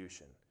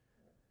persecution.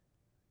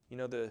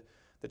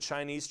 The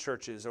Chinese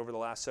churches over the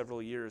last several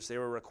years, they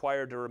were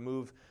required to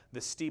remove the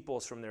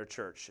steeples from their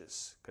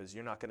churches because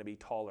you're not going to be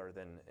taller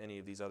than any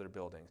of these other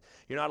buildings.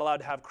 You're not allowed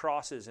to have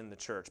crosses in the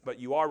church, but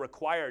you are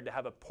required to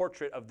have a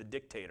portrait of the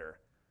dictator.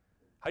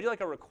 How'd you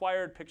like a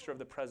required picture of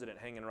the president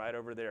hanging right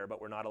over there,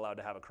 but we're not allowed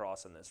to have a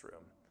cross in this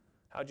room?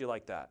 How'd you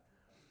like that?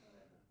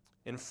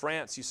 In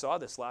France, you saw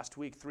this last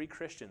week, 3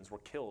 Christians were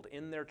killed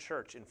in their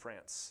church in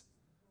France.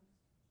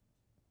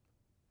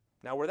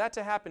 Now, were that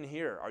to happen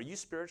here, are you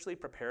spiritually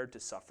prepared to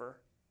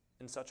suffer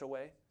in such a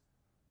way?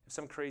 If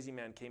some crazy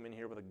man came in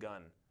here with a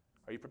gun,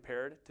 are you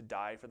prepared to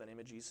die for the name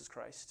of Jesus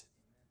Christ?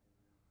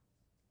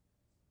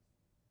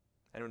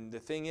 And the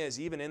thing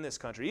is, even in this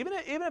country, even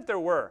if there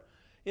were,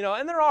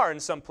 and there are in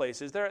some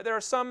places, there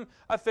are some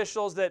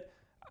officials that,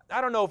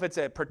 I don't know if it's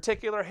a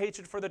particular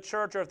hatred for the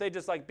church or if they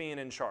just like being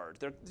in charge.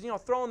 They're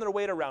throwing their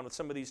weight around with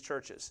some of these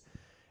churches.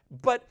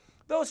 But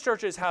those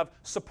churches have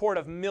support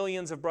of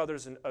millions of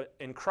brothers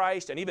in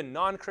Christ and even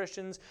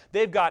non-Christians.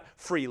 They've got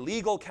free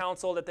legal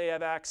counsel that they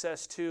have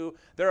access to.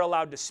 They're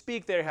allowed to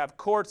speak. They have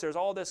courts. There's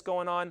all this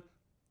going on.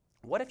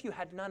 What if you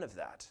had none of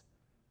that?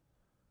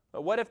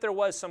 What if there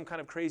was some kind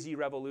of crazy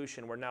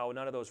revolution where now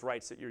none of those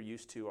rights that you're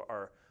used to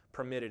are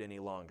permitted any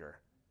longer?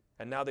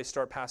 And now they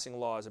start passing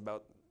laws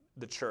about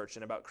the church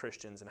and about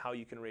Christians and how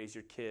you can raise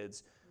your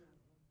kids.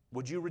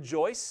 Would you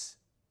rejoice?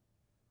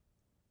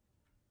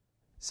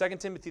 2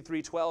 Timothy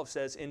 3:12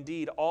 says,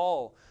 indeed,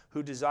 all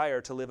who desire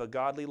to live a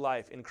godly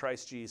life in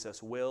Christ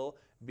Jesus will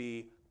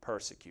be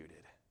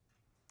persecuted.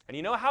 And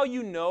you know how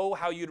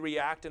you'd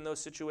react in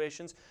those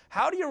situations?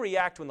 How do you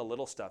react when the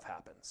little stuff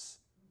happens?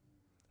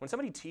 When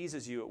somebody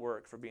teases you at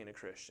work for being a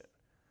Christian.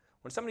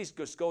 When somebody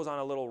just goes on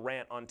a little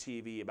rant on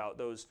TV about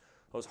those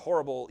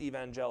horrible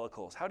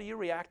evangelicals. How do you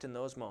react in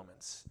those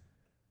moments?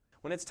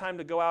 When it's time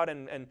to go out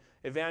and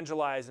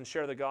evangelize and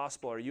share the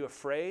gospel, are you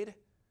afraid?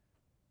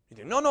 You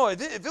think, no,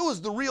 if it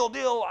was the real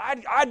deal,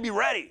 I'd be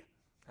ready.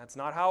 That's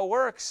not how it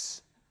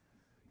works.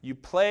 You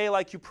play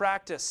like you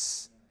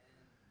practice.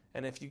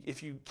 And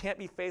if you can't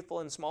be faithful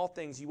in small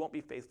things, you won't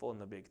be faithful in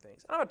the big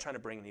things. I'm not trying to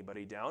bring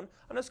anybody down.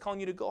 I'm just calling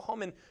you to go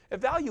home and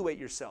evaluate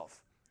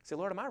yourself. Say,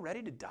 Lord, am I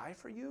ready to die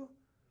for you?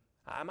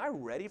 Am I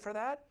ready for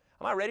that?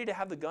 Am I ready to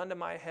have the gun to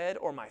my head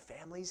or my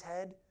family's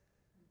head?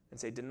 And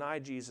say, deny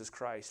Jesus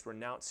Christ,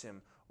 renounce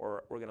him,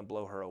 or we're going to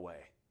blow her away.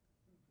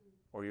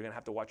 Or you're going to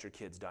have to watch your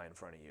kids die in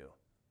front of you.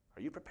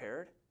 Are you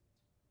prepared?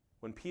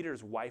 When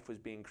Peter's wife was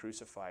being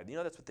crucified,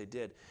 that's what they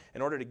did.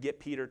 In order to get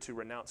Peter to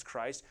renounce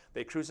Christ,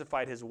 they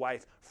crucified his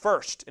wife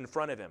first in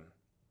front of him.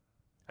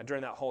 And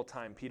during that whole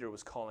time, Peter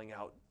was calling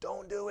out,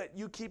 don't do it.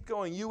 You keep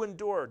going. You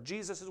endure.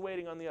 Jesus is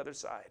waiting on the other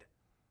side.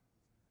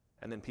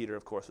 And then Peter,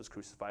 of course, was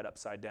crucified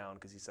upside down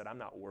because he said, I'm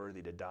not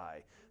worthy to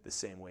die the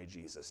same way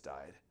Jesus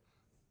died.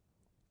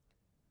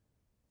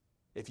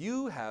 If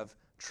you have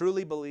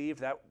truly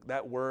believed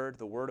that word,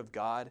 the word of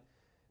God,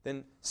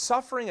 then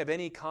suffering of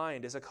any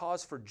kind is a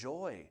cause for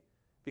joy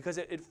because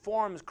it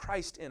forms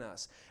Christ in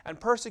us, and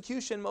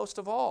persecution most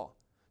of all.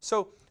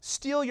 So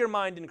steel your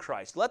mind in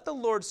Christ. Let the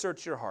Lord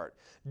search your heart.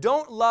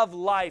 Don't love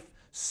life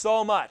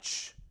so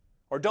much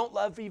Or don't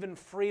love even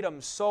freedom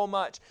so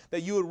much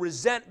that you would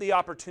resent the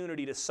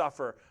opportunity to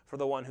suffer for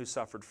the one who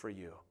suffered for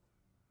you.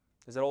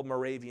 There's that old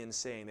Moravian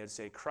saying, they'd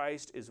say,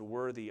 Christ is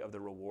worthy of the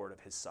reward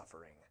of his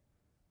suffering.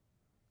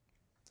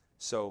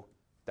 So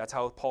that's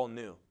how Paul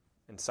knew,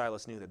 and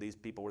Silas knew that these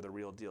people were the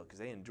real deal, because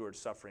they endured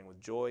suffering with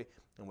joy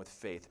and with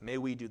faith. May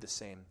we do the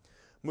same.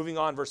 Moving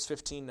on, verse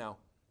 15 now.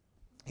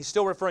 He's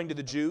still referring to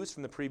the Jews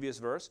from the previous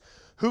verse,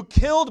 who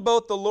killed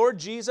both the Lord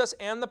Jesus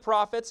and the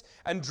prophets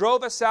and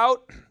drove us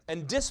out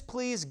and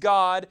displeased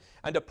God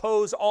and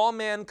oppose all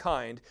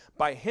mankind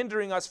by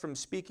hindering us from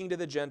speaking to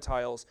the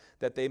Gentiles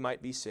that they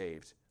might be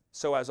saved,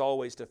 so as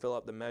always to fill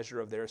up the measure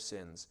of their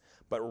sins.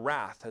 But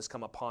wrath has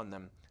come upon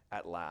them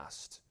at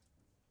last.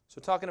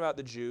 So talking about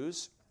the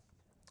Jews,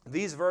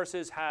 these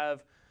verses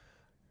have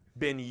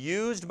been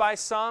used by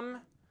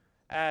some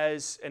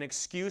as an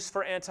excuse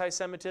for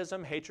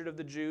anti-Semitism, hatred of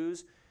the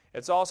Jews.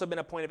 It's also been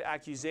a point of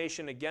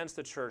accusation against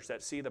the church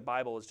that, see, the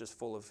Bible is just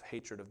full of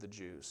hatred of the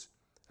Jews.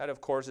 That,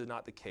 of course, is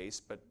not the case,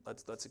 but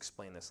let's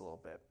explain this a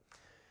little bit.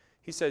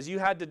 He says, you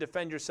had to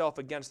defend yourself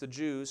against the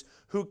Jews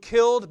who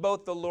killed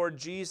both the Lord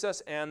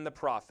Jesus and the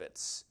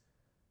prophets.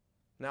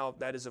 Now,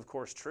 that is, of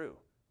course, true.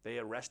 They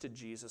arrested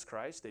Jesus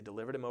Christ. They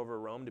delivered him over to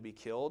Rome to be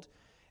killed.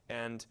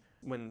 And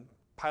when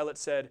Pilate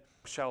said,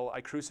 shall I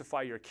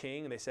crucify your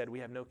king? And they said, we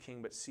have no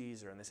king but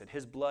Caesar. And they said,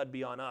 his blood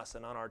be on us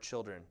and on our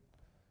children.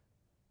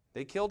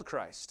 They killed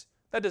Christ.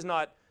 That does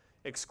not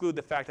exclude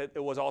the fact that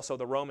it was also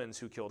the Romans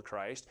who killed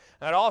Christ.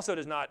 And it also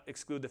does not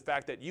exclude the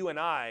fact that you and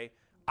I,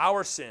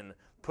 our sin,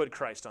 put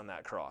Christ on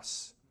that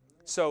cross.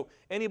 So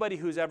anybody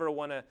who's ever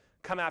want to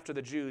come after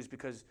the Jews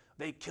because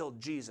they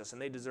killed Jesus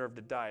and they deserve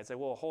to die, it's like,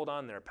 well, hold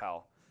on there,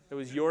 pal. It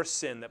was your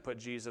sin that put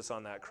Jesus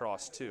on that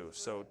cross too,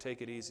 so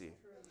take it easy.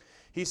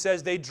 He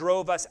says they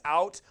drove us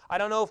out. I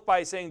don't know if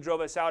by saying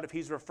drove us out, if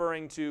he's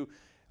referring to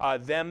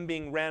them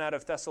being ran out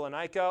of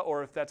Thessalonica,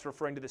 or if that's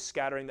referring to the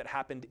scattering that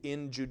happened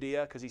in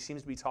Judea, because he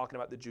seems to be talking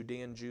about the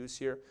Judean Jews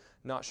here.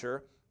 Not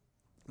sure.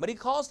 But he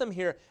calls them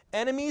here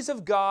enemies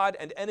of God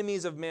and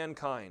enemies of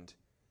mankind.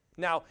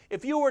 Now,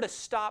 if you were to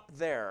stop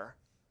there,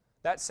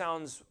 that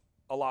sounds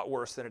a lot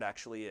worse than it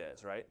actually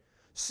is, right?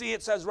 See,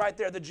 it says right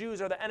there, the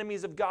Jews are the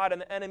enemies of God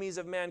and the enemies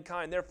of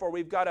mankind. Therefore,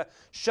 we've got to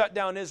shut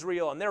down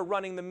Israel, and they're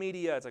running the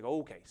media. It's like,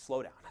 okay,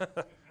 slow down.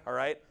 All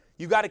right?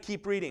 You've got to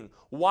keep reading.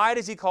 Why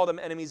does he call them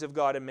enemies of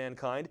God and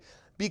mankind?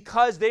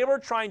 Because they were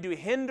trying to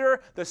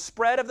hinder the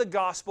spread of the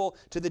gospel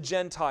to the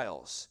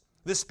Gentiles.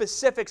 The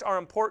specifics are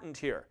important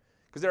here,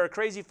 because there are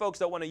crazy folks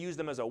that want to use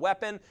them as a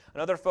weapon,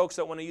 and other folks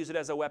that want to use it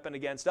as a weapon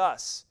against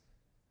us.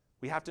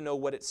 We have to know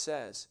what it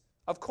says.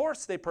 Of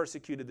course they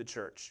persecuted the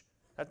church.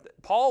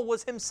 Paul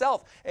was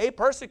himself a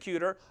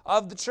persecutor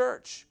of the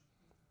church.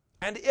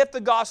 And if the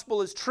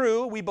gospel is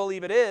true, we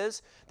believe it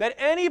is, that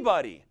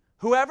anybody,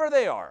 whoever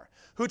they are,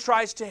 who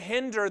tries to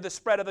hinder the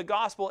spread of the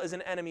gospel is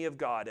an enemy of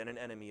God and an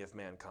enemy of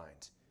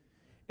mankind.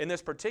 In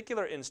this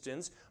particular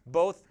instance,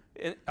 both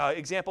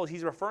examples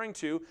he's referring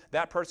to,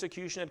 that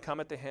persecution had come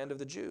at the hand of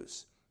the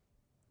Jews.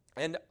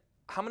 And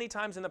how many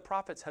times in the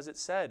prophets has it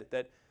said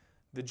that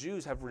the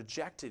Jews have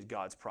rejected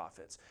God's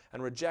prophets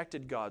and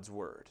rejected God's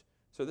word?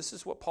 So this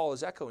is what Paul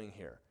is echoing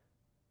here.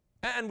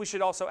 And we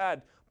should also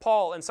add,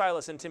 Paul and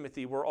Silas and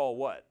Timothy were all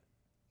what?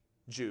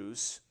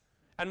 Jews.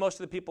 And most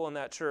of the people in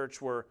that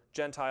church were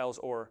Gentiles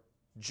or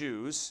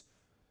Jews.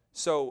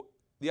 So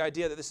the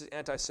idea that this is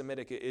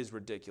anti-Semitic is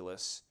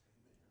ridiculous.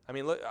 I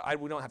mean,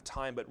 we don't have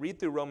time, but read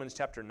through Romans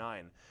chapter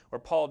 9, where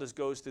Paul just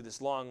goes through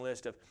this long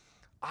list of,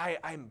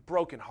 I'm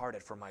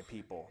brokenhearted for my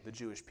people, the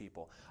Jewish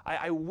people.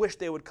 I wish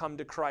they would come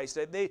to Christ.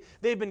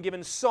 They've been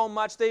given so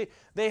much.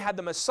 They had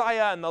the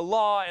Messiah and the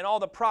law and all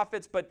the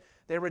prophets, but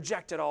they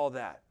rejected all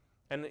that.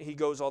 And he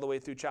goes all the way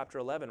through chapter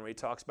 11, where he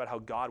talks about how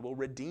God will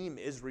redeem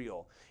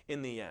Israel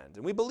in the end.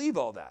 And we believe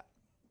all that.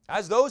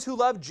 As those who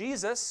love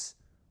Jesus,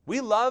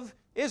 we love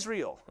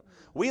Israel.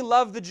 We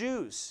love the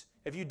Jews.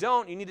 If you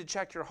don't, you need to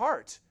check your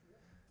heart.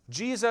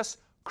 Jesus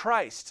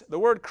Christ. The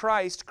word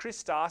Christ,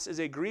 Christos, is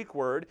a Greek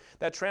word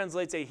that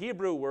translates a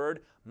Hebrew word,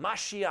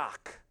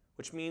 Mashiach,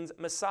 which means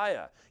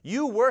Messiah.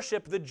 You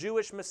worship the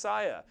Jewish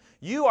Messiah.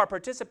 You are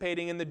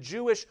participating in the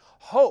Jewish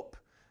hope.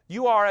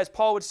 You are, as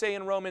Paul would say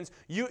in Romans,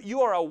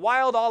 you are a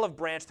wild olive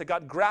branch that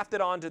got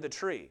grafted onto the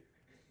tree.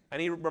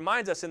 And he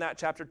reminds us in that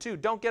chapter 2,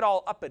 don't get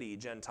all uppity,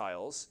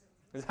 Gentiles.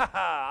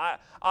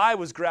 I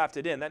was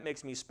grafted in. That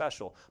makes me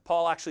special.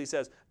 Paul actually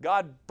says,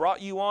 God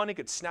brought you on. He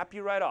could snap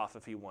you right off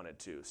if he wanted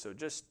to. So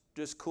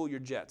just cool your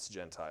jets,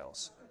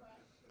 Gentiles.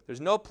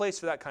 There's no place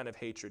for that kind of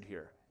hatred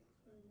here.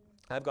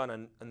 I've gone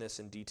on this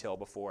in detail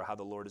before, how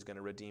the Lord is going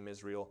to redeem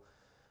Israel.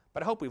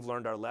 But I hope we've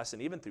learned our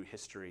lesson, even through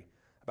history,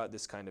 about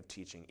this kind of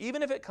teaching.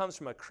 Even if it comes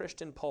from a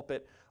Christian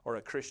pulpit or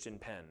a Christian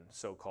pen,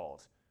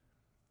 so-called.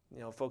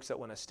 Folks that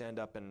want to stand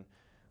up and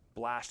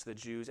blast the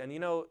Jews. And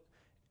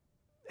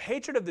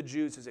hatred of the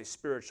Jews is a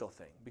spiritual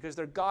thing because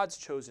they're God's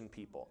chosen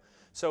people.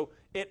 So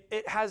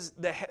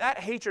that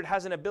hatred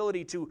has an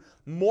ability to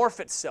morph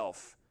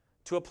itself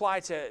to apply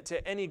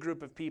to any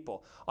group of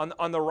people.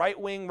 On the right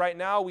wing right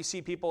now, we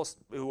see people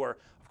who are,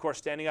 of course,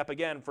 standing up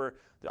again for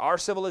our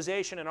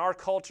civilization and our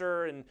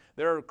culture, and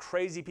there are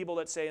crazy people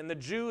that say, and the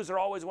Jews are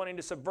always wanting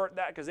to subvert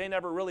that because they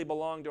never really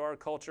belong to our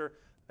culture.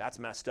 That's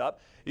messed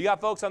up. You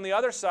got folks on the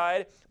other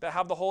side that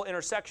have the whole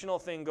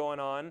intersectional thing going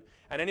on,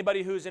 and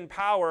anybody who's in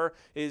power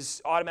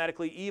is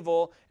automatically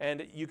evil,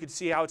 and you could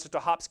see how it's just a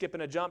hop, skip,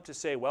 and a jump to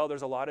say, well,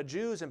 there's a lot of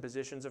Jews in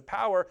positions of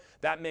power.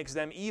 That makes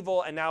them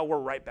evil, and now we're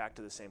right back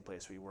to the same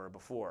place we were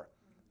before.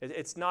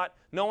 It's not,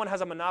 no one has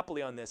a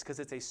monopoly on this because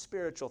it's a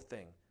spiritual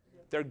thing.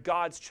 They're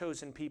God's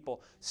chosen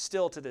people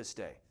still to this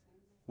day.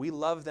 We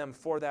love them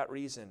for that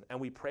reason, and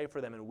we pray for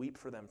them and weep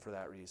for them for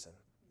that reason.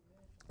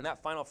 And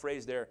that final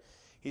phrase there,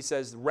 he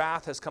says,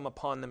 wrath has come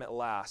upon them at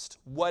last.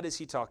 What is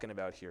he talking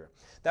about here?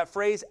 That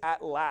phrase,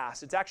 at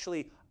last, it's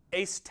actually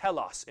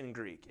aistelos in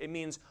Greek. It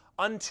means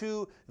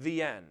unto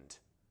the end.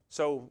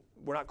 So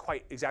we're not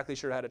quite exactly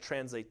sure how to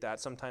translate that.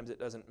 Sometimes it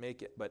doesn't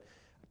make it. But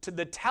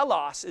the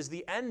telos is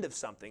the end of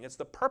something. It's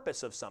the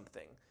purpose of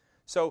something.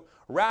 So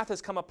wrath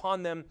has come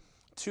upon them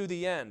to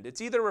the end. It's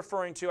either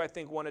referring to, I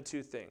think, one of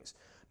two things.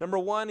 Number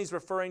one, he's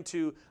referring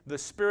to the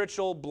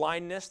spiritual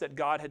blindness that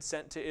God had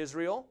sent to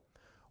Israel.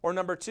 Or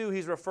number two,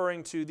 he's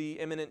referring to the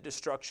imminent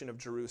destruction of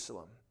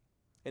Jerusalem.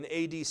 In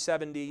AD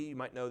 70, you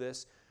might know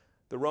this,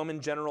 the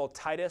Roman general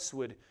Titus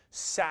would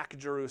sack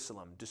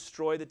Jerusalem,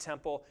 destroy the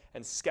temple,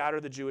 and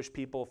scatter the Jewish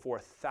people for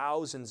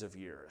thousands of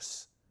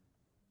years,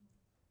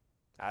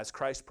 as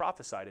Christ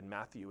prophesied in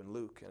Matthew and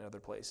Luke and other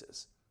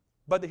places.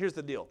 But here's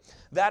the deal.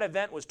 That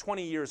event was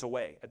 20 years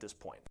away at this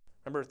point.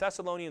 Remember,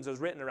 Thessalonians was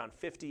written around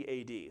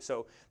 50 AD.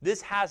 So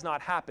this has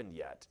not happened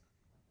yet.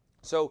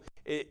 So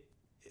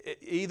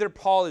either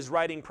Paul is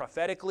writing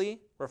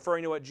prophetically,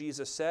 referring to what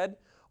Jesus said,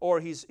 or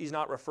he's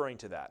not referring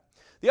to that.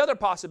 The other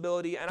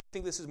possibility, and I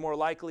think this is more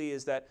likely,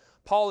 is that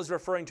Paul is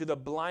referring to the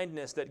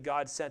blindness that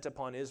God sent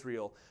upon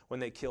Israel when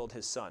they killed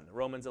his son.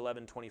 Romans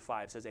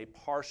 11:25 says a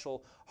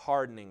partial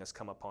hardening has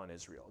come upon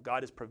Israel.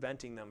 God is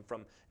preventing them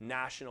from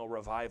national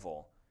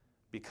revival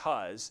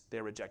because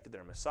they rejected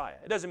their Messiah.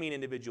 It doesn't mean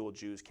individual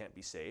Jews can't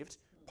be saved,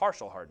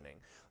 partial hardening.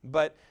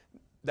 But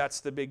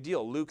that's the big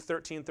deal. Luke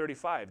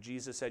 13:35,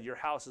 Jesus said, your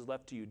house is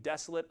left to you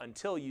desolate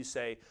until you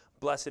say,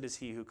 blessed is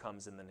he who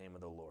comes in the name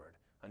of the Lord.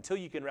 Until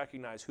you can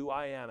recognize who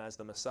I am as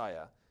the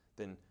Messiah,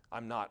 then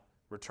I'm not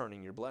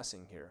returning your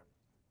blessing here.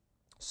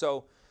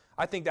 So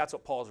I think that's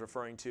what Paul's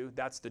referring to.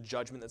 That's the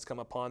judgment that's come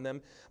upon them.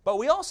 But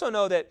we also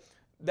know that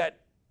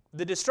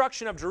the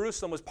destruction of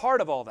Jerusalem was part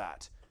of all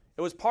that.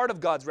 It was part of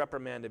God's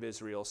reprimand of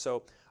Israel.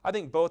 So I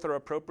think both are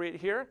appropriate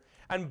here.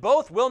 And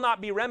both will not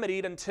be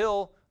remedied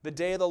until the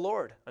day of the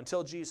Lord,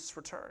 until Jesus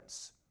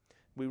returns.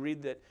 We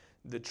read that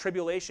the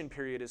tribulation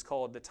period is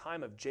called the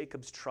time of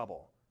Jacob's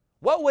trouble.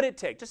 What would it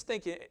take? Just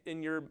think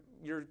in your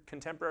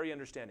contemporary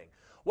understanding.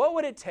 What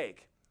would it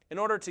take in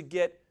order to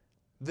get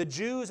the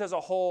Jews as a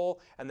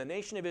whole and the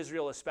nation of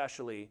Israel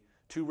especially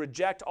to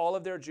reject all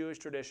of their Jewish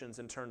traditions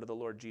and turn to the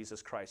Lord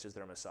Jesus Christ as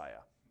their Messiah?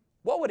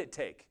 What would it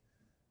take?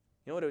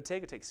 You know what it would take?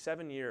 It would take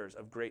 7 years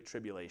of great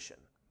tribulation.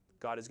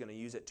 God is going to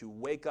use it to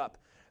wake up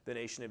the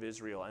nation of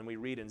Israel. And we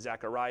read in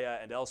Zechariah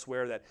and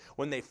elsewhere that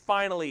when they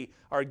finally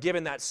are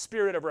given that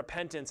spirit of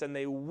repentance and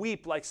they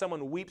weep like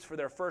someone weeps for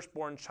their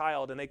firstborn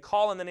child and they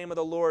call in the name of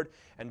the Lord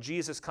and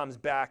Jesus comes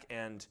back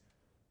and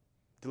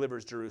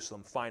delivers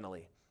Jerusalem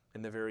finally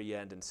in the very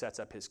end and sets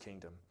up his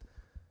kingdom.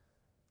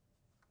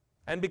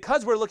 And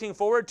because we're looking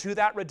forward to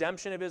that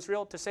redemption of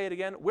Israel, to say it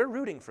again, we're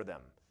rooting for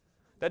them.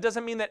 That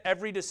doesn't mean that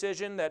every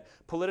decision that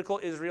political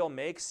Israel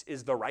makes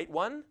is the right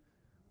one.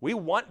 We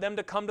want them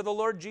to come to the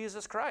Lord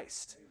Jesus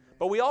Christ.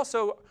 But we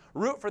also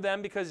root for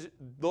them because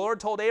the Lord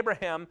told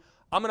Abraham,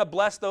 I'm going to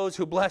bless those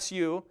who bless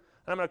you,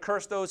 and I'm going to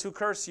curse those who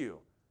curse you.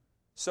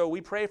 So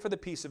we pray for the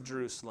peace of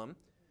Jerusalem.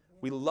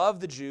 We love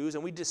the Jews,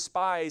 and we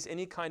despise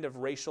any kind of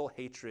racial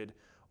hatred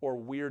or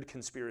weird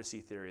conspiracy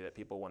theory that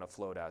people want to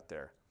float out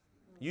there.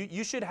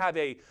 You should have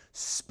a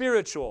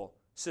spiritual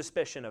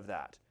suspicion of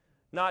that.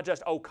 Not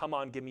just, oh, come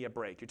on, give me a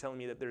break. You're telling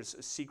me that there's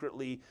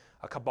secretly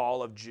a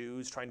cabal of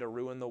Jews trying to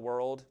ruin the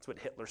world? That's what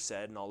Hitler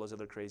said and all those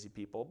other crazy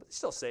people. But they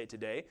still say it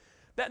today.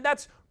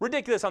 That's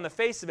ridiculous on the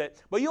face of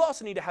it. But you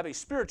also need to have a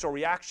spiritual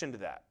reaction to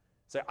that.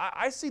 Say,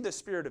 I see the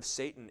spirit of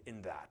Satan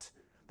in that.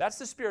 That's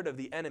the spirit of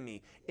the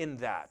enemy in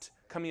that,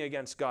 coming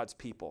against God's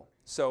people.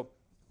 So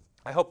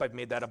I hope I've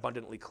made that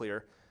abundantly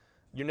clear.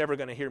 You're never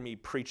going to hear me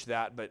preach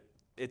that, but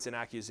it's an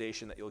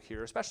accusation that you'll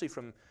hear, especially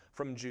from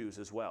Jews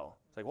as well.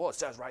 It's like, well, it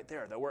says right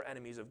there that we're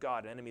enemies of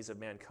God, enemies of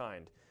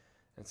mankind.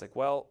 And it's like,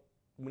 well,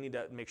 we need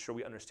to make sure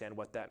we understand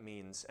what that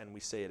means, and we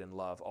say it in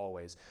love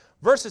always.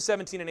 Verses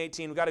 17 and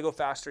 18, we've got to go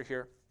faster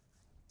here.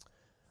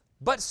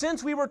 But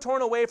since we were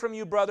torn away from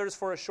you, brothers,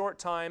 for a short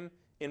time,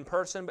 in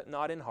person but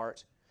not in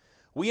heart,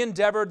 we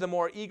endeavored the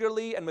more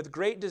eagerly and with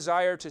great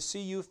desire to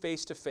see you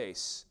face to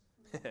face.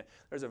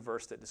 There's a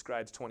verse that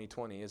describes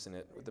 2020, isn't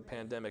it, with the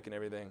pandemic and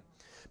everything.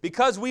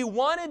 Because we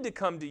wanted to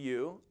come to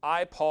you,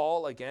 I,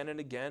 Paul, again and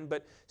again,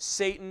 but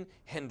Satan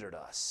hindered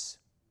us.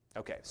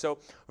 Okay, so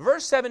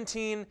verse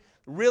 17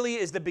 really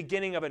is the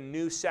beginning of a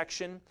new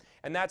section,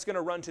 and that's going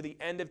to run to the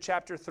end of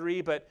chapter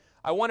 3, but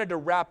I wanted to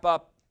wrap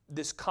up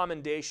this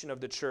commendation of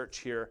the church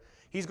here.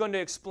 He's going to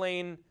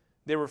explain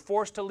they were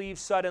forced to leave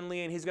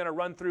suddenly, and he's going to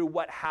run through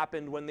what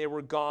happened when they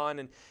were gone.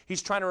 And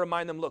he's trying to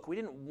remind them, look, we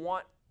didn't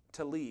want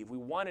to leave. We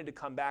wanted to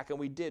come back, and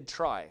we did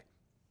try.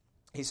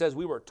 He says,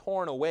 we were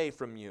torn away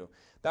from you.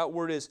 That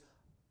word is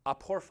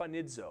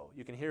aporphanizo.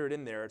 You can hear it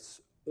in there. It's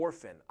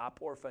orphan,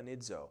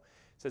 aporphanizo.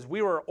 It says,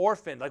 we were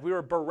orphaned, like we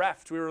were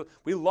bereft.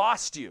 We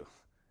lost you,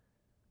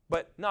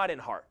 but not in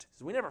heart. He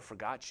says, we never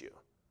forgot you.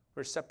 We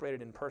were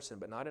separated in person,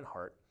 but not in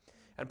heart.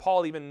 And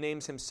Paul even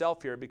names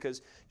himself here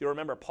because you'll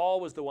remember Paul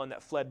was the one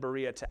that fled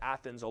Berea to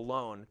Athens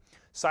alone.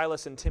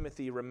 Silas and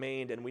Timothy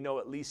remained, and we know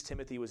at least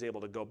Timothy was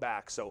able to go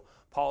back. So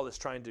Paul is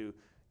trying to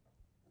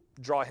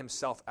draw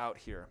himself out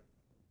here.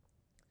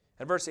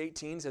 And verse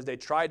 18 says, they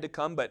tried to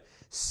come, but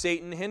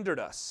Satan hindered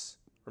us.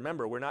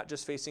 Remember, we're not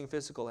just facing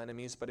physical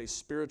enemies, but a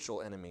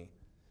spiritual enemy,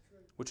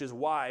 which is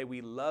why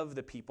we love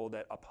the people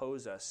that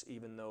oppose us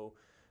even though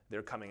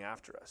they're coming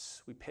after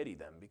us. We pity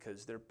them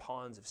because they're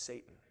pawns of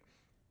Satan.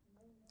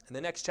 And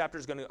the next chapter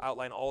is going to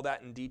outline all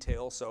that in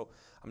detail, so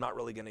I'm not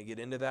really going to get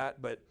into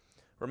that. But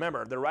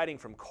remember, they're writing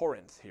from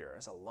Corinth here.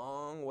 It's a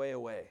long way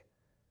away.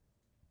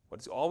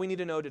 All we need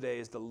to know today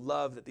is the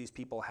love that these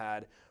people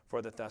had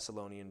for the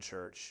Thessalonian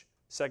church.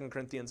 2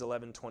 Corinthians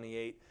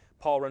 11:28,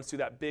 Paul runs through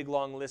that big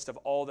long list of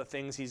all the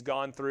things he's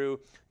gone through.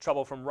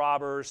 Trouble from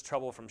robbers,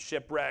 trouble from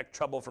shipwreck,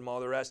 trouble from all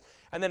the rest.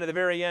 And then at the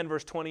very end,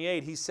 verse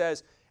 28, he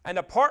says, and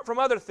apart from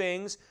other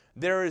things,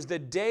 there is the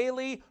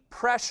daily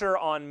pressure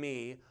on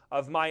me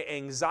of my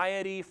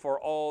anxiety for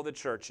all the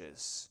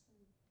churches.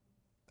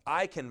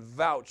 I can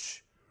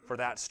vouch for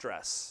that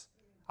stress.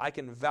 I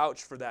can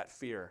vouch for that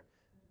fear.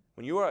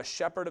 When you are a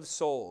shepherd of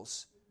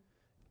souls,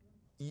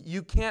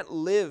 you can't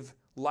live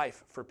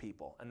life for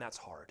people, and that's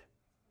hard.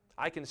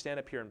 I can stand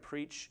up here and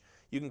preach.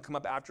 You can come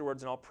up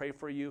afterwards and I'll pray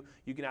for you.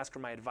 You can ask for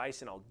my advice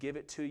and I'll give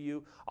it to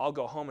you. I'll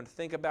go home and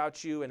think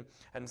about you and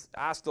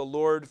ask the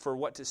Lord for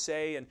what to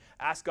say and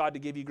ask God to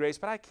give you grace,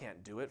 but I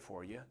can't do it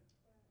for you.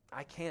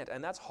 I can't,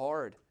 and that's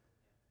hard.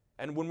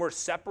 And when we're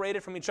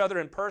separated from each other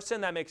in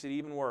person, that makes it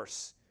even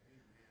worse.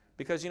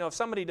 Because, if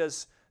somebody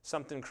does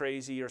something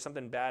crazy or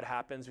something bad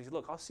happens, we say,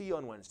 look, I'll see you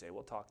on Wednesday.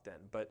 We'll talk then.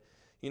 But,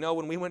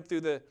 when we went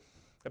through the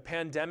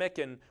pandemic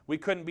and we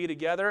couldn't be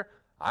together,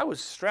 I was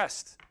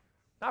stressed.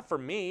 Not for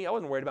me. I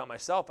wasn't worried about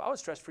myself. I was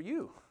stressed for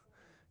you.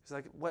 It's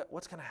like,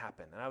 what's going to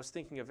happen? And I was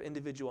thinking of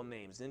individual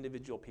names,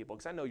 individual people,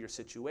 because I know your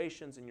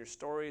situations and your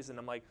stories. And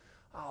I'm like,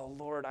 oh,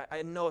 Lord,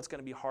 I know it's going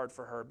to be hard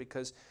for her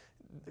because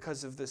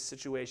of this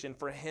situation,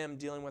 for him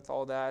dealing with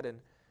all that. And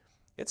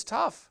it's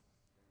tough.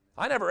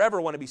 I never, ever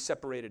want to be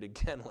separated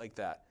again like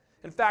that.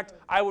 In fact,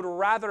 I would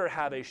rather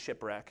have a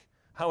shipwreck.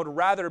 I would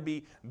rather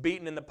be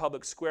beaten in the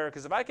public square,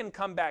 because if I can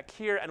come back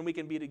here and we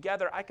can be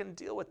together, I can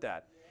deal with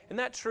that. Isn't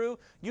that true?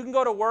 You can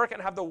go to work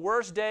and have the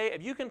worst day.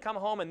 If you can come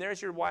home and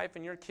there's your wife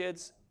and your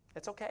kids,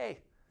 it's okay.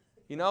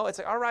 It's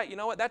like, all right, you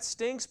know what? That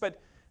stinks,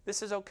 but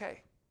this is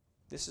okay.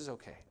 This is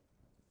okay.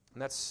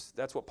 And that's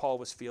what Paul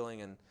was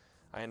feeling, and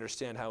I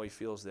understand how he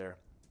feels there.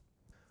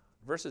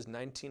 Verses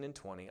 19 and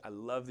 20. I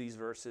love these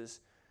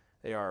verses.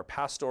 They are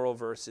pastoral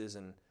verses,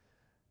 and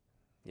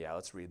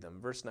let's read them.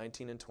 Verse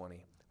 19 and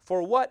 20.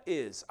 For what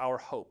is our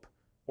hope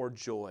or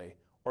joy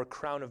or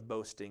crown of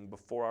boasting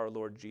before our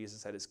Lord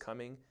Jesus at his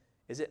coming?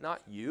 Is it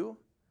not you?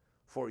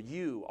 For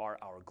you are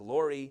our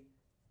glory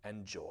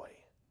and joy.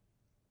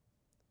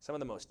 Some of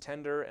the most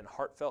tender and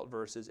heartfelt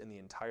verses in the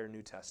entire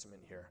New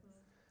Testament here.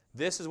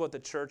 This is what the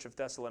church of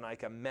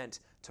Thessalonica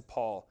meant to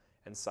Paul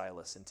and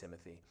Silas and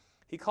Timothy.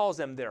 He calls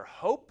them their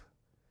hope,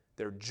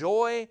 their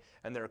joy,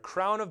 and their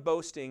crown of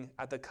boasting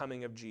at the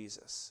coming of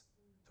Jesus.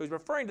 So he's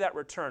referring to that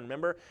return.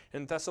 Remember,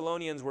 in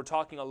Thessalonians, we're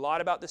talking a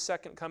lot about the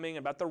second coming,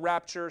 about the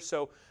rapture,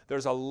 so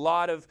there's a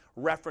lot of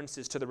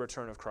references to the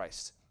return of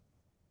Christ.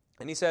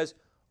 And he says,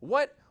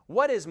 what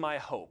is my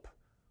hope?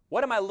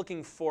 What am I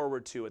looking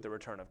forward to at the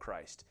return of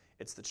Christ?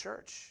 It's the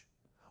church.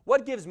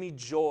 What gives me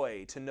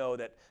joy to know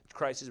that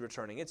Christ is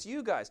returning? It's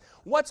you guys.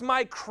 What's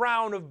my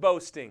crown of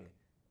boasting?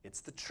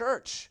 It's the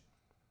church.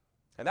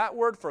 And that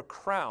word for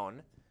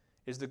crown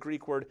is the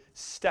Greek word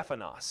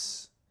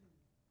Stephanos.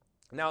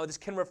 Now, this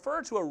can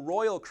refer to a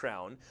royal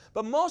crown,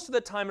 but most of the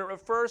time it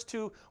refers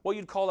to what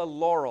you'd call a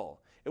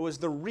laurel. It was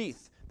the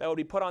wreath that would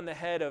be put on the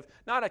head of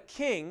not a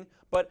king,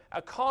 but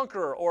a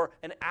conqueror or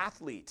an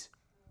athlete.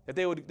 That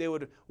they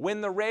would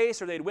win the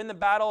race or they'd win the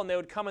battle, and they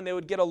would come and they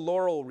would get a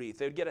laurel wreath.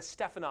 They would get a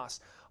Stephanos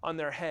on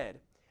their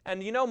head.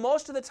 And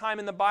most of the time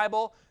in the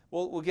Bible,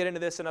 we'll get into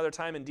this another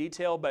time in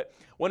detail, but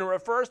when it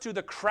refers to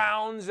the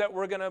crowns that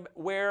we're going to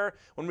wear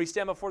when we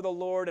stand before the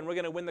Lord and we're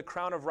going to win the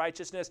crown of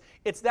righteousness,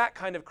 it's that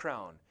kind of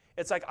crown.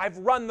 It's like, I've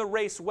run the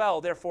race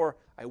well, therefore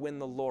I win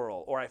the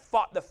laurel. Or I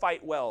fought the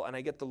fight well and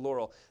I get the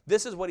laurel.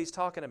 This is what he's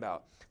talking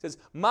about. He says,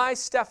 my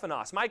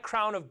Stephanos, my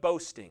crown of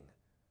boasting.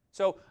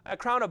 So a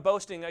crown of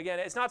boasting, again,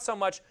 it's not so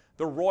much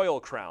the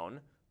royal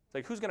crown. It's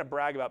like, who's going to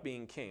brag about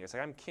being king? It's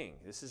like, I'm king.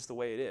 This is the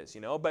way it is,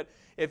 But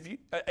if you,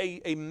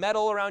 a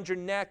medal around your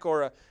neck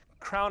or a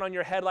crown on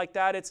your head like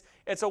that,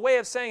 it's a way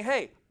of saying,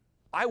 hey,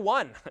 I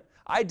won.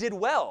 I did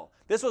well.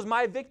 This was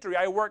my victory.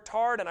 I worked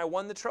hard and I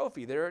won the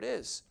trophy. There it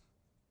is.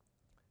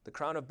 The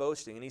crown of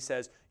boasting. And he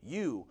says,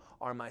 you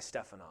are my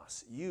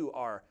Stephanos. You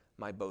are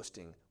my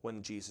boasting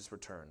when Jesus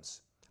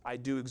returns. I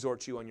do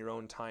exhort you on your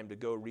own time to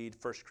go read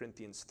 1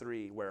 Corinthians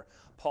 3, where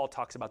Paul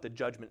talks about the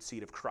judgment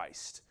seat of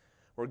Christ,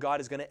 where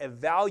God is going to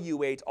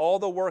evaluate all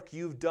the work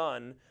you've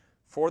done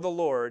for the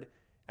Lord,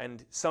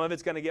 and some of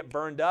it's going to get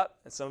burned up,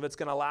 and some of it's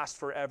going to last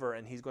forever,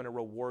 and he's going to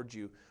reward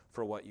you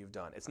for what you've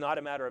done. It's not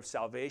a matter of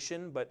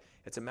salvation, but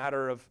it's a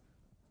matter of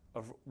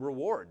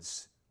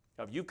rewards.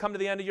 You've come to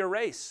the end of your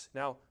race.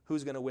 Now,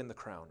 who's going to win the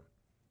crown?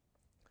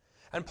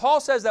 And Paul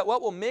says that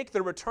what will make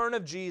the return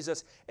of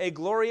Jesus a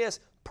glorious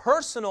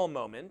personal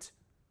moment,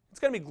 it's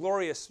going to be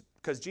glorious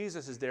because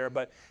Jesus is there,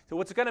 but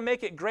what's going to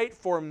make it great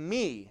for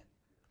me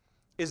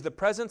is the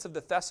presence of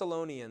the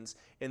Thessalonians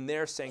in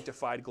their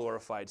sanctified,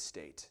 glorified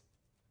state.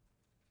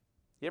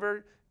 You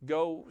ever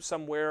go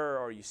somewhere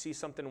or you see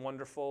something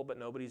wonderful, but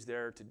nobody's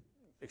there to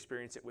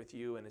experience it with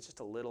you, and it's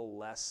just a little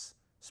less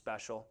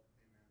special?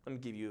 Let me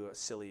give you a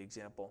silly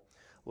example.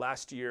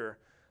 Last year,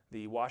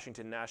 the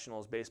Washington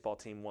Nationals baseball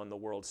team won the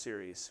World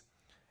Series,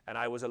 and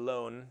I was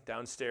alone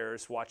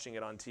downstairs watching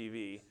it on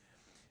TV,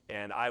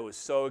 and I was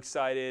so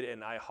excited,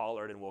 and I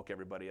hollered and woke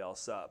everybody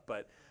else up.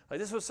 But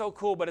this was so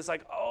cool, but it's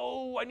like,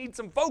 oh, I need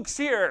some folks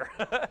here.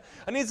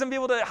 I need some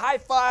people to high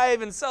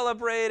five and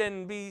celebrate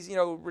and be,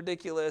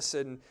 ridiculous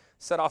and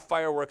set off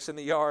fireworks in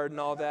the yard and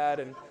all that.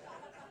 And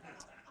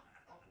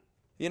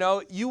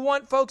you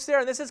want folks there.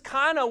 And this is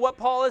kind of what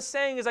Paul is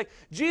saying is like,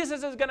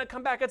 Jesus is going to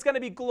come back. It's going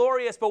to be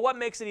glorious. But what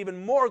makes it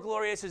even more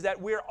glorious is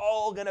that we're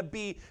all going to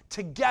be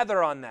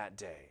together on that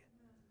day.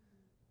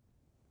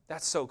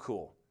 That's so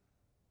cool.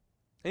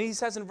 And he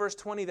says in verse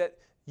 20 that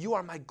you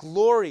are my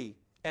glory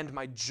and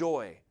my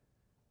joy.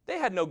 They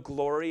had no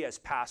glory as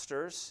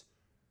pastors.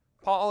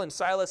 Paul and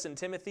Silas and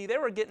Timothy, they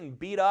were getting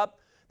beat up.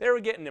 They were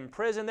getting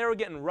imprisoned. They were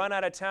getting run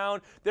out of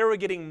town. They were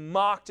getting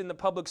mocked in the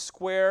public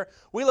square.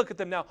 We look at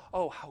them now,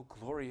 oh, how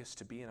glorious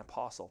to be an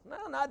apostle.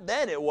 No, not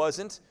then it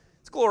wasn't.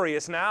 It's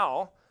glorious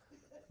now,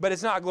 but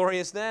it's not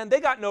glorious then. They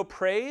got no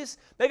praise.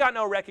 They got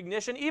no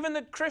recognition. Even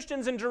the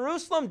Christians in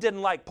Jerusalem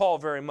didn't like Paul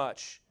very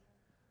much,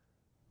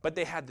 but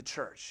they had the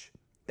church.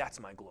 That's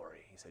my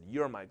glory. He said,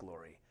 you're my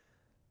glory.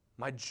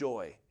 My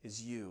joy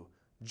is you.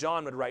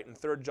 John would write in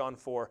 3 John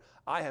 4,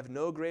 I have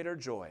no greater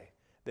joy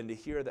than to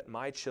hear that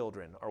my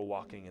children are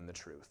walking in the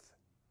truth.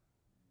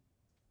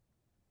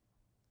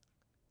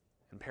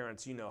 And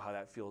parents, you know how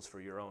that feels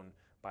for your own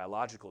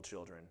biological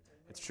children.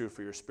 It's true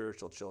for your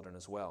spiritual children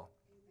as well.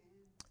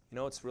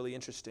 It's really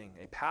interesting.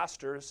 A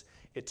pastor's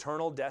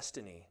eternal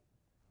destiny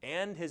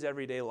and his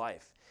everyday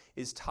life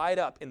is tied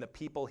up in the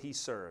people he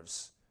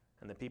serves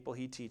and the people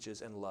he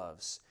teaches and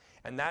loves.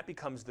 And that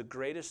becomes the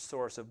greatest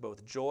source of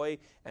both joy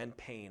and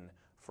pain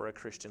for a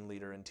Christian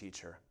leader and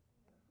teacher.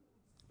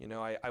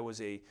 I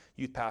was a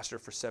youth pastor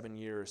for 7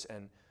 years,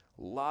 and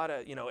a lot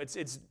of,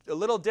 it's a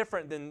little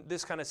different than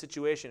this kind of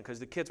situation because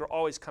the kids were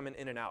always coming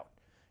in and out.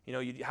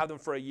 You have them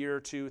for a year,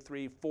 2,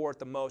 3, 4 at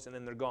the most, and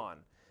then they're gone.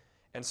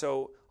 And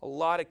so a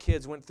lot of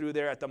kids went through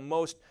there at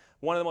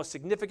one of the most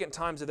significant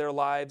times of their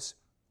lives.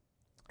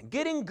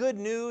 Getting good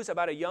news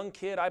about a young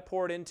kid I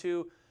poured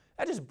into,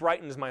 that just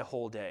brightens my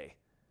whole day.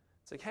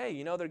 It's like,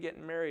 hey, they're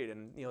getting married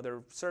and,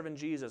 they're serving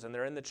Jesus and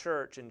they're in the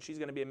church and she's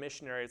going to be a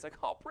missionary. It's like,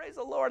 oh, praise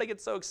the Lord. I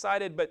get so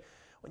excited. But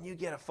when you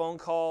get a phone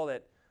call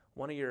that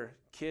one of your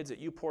kids that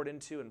you poured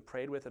into and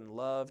prayed with and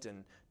loved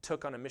and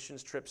took on a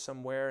missions trip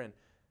somewhere and,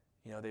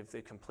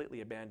 they've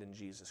completely abandoned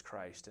Jesus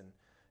Christ and,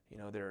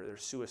 they're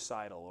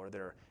suicidal or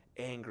they're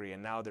angry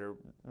and now they're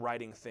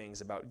writing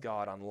things about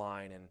God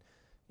online and,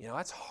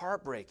 that's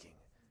heartbreaking.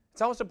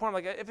 It's almost a point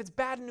like, if it's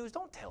bad news,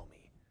 don't tell me.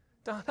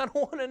 I don't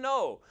want to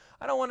know.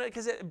 I don't want to,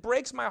 because it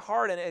breaks my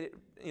heart. And,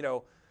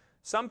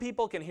 some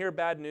people can hear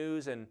bad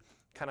news and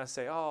kind of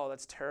say, oh,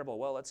 that's terrible.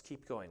 Well, let's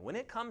keep going. When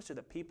it comes to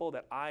the people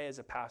that I, as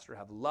a pastor,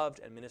 have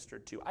loved and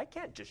ministered to, I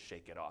can't just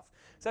shake it off.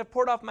 Because I've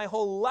poured off my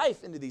whole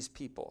life into these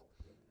people.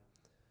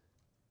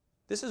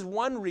 This is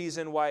one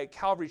reason why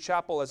Calvary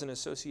Chapel, as an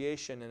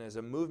association and as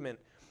a movement,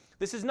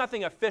 this is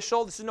nothing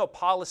official. This is no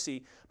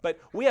policy. But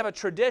we have a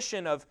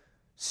tradition of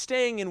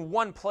staying in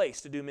one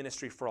place to do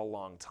ministry for a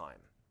long time.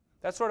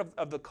 That's sort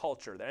of the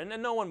culture there.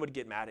 And no one would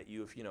get mad at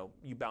you if,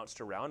 you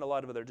bounced around. A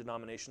lot of other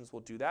denominations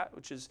will do that,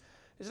 which is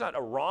not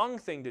a wrong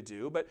thing to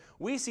do. But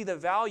we see the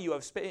value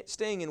of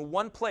staying in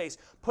one place,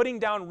 putting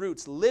down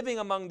roots, living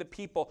among the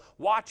people,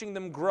 watching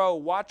them grow,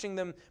 watching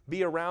them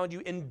be around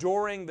you,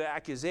 enduring the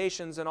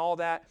accusations and all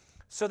that,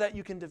 so that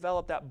you can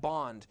develop that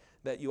bond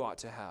that you ought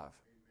to have.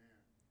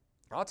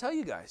 I'll tell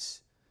you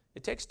guys,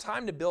 it takes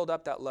time to build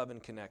up that love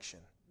and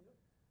connection.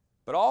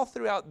 But all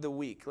throughout the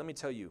week, let me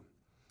tell you,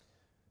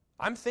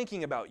 I'm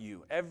thinking about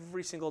you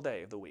every single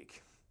day of the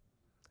week.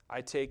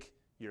 I take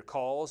your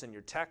calls and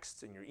your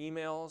texts and your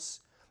emails.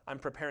 I'm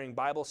preparing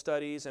Bible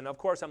studies. And of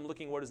course, I'm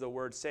looking, what does the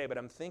Word say? But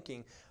I'm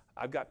thinking,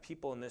 I've got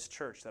people in this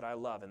church that I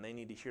love and they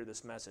need to hear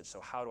this message.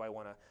 So how do I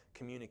want to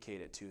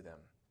communicate it to them?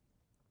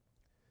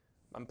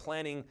 I'm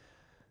planning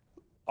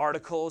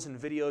articles and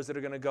videos that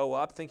are going to go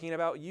up, thinking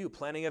about you,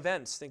 planning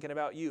events, thinking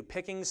about you,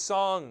 picking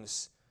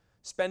songs,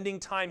 spending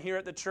time here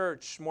at the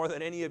church more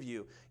than any of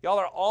you. Y'all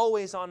are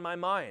always on my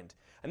mind.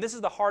 And this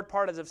is the hard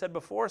part, as I've said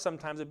before,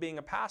 sometimes of being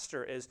a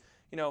pastor is,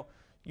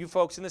 you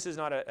folks, and this is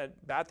not a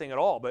bad thing at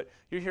all, but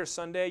you're here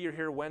Sunday, you're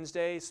here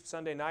Wednesday,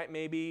 Sunday night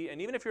maybe,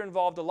 and even if you're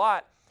involved a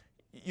lot,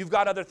 you've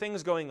got other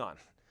things going on.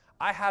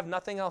 I have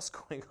nothing else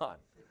going on.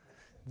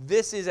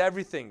 This is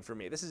everything for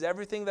me. This is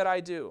everything that I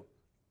do.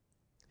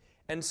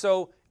 And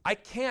so I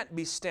can't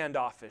be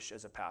standoffish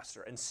as a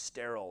pastor and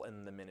sterile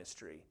in the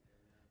ministry.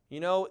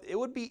 It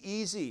would be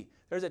easy.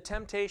 There's a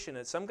temptation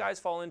that some guys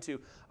fall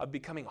into of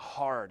becoming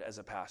hard as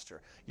a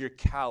pastor. You're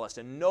calloused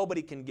and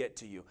nobody can get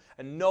to you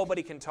and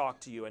nobody can talk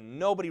to you and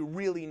nobody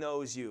really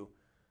knows you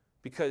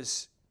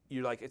because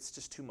you're like, it's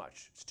just too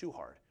much. It's too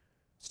hard.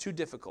 It's too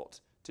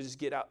difficult to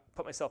just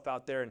put myself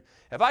out there. And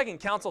if I can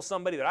counsel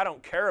somebody that I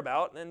don't care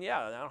about, then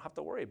yeah, I don't have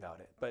to worry about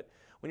it. But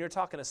when you're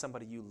talking to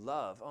somebody you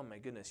love, oh my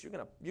goodness,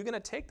 you're gonna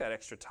take that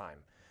extra time.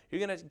 You're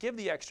gonna give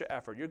the extra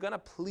effort. You're gonna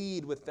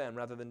plead with them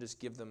rather than just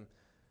give them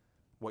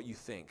what you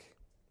think.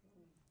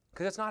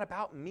 Because it's not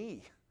about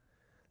me.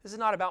 This is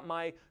not about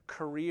my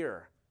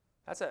career.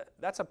 That's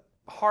a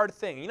hard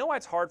thing. You know why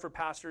it's hard for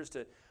pastors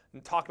to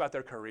talk about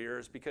their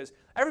careers? Because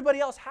everybody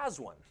else has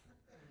one.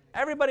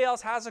 Everybody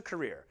else has a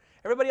career.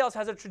 Everybody else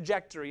has a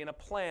trajectory and a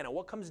plan and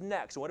what comes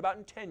next and what about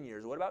in 10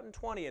 years and what about in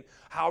 20 and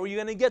how are you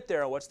going to get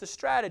there and what's the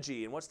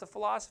strategy and what's the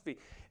philosophy.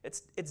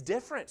 It's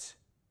different.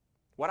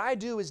 What I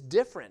do is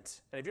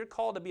different. And if you're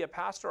called to be a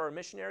pastor or a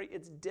missionary,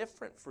 it's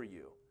different for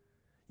you.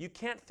 You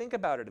can't think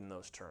about it in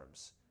those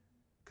terms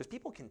because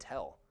people can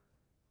tell.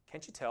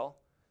 Can't you tell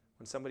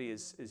when somebody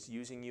is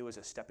using you as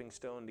a stepping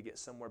stone to get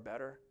somewhere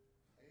better?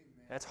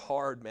 Amen. That's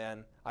hard,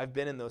 man. I've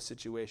been in those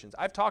situations.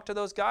 I've talked to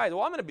those guys.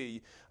 Well, I'm going to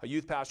be a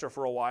youth pastor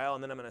for a while,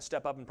 and then I'm going to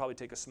step up and probably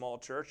take a small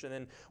church. And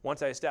then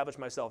once I establish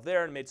myself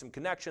there and made some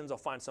connections, I'll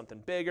find something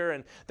bigger.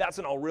 And that's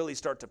when I'll really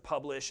start to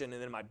publish, and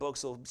then my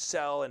books will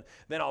sell, and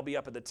then I'll be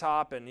up at the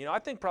top. And, I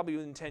think probably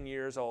within 10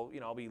 years,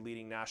 I'll be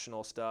leading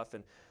national stuff.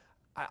 And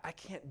I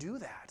can't do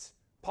that.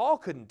 Paul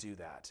couldn't do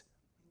that.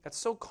 That's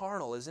so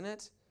carnal, isn't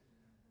it?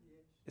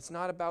 It's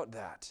not about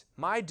that.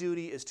 My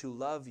duty is to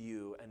love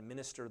you and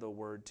minister the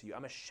word to you.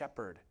 I'm a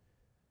shepherd.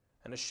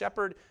 And a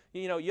shepherd,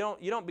 you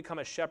don't become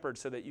a shepherd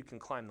so that you can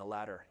climb the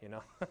ladder,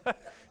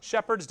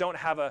 Shepherds don't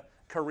have a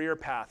career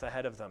path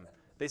ahead of them.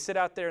 They sit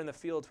out there in the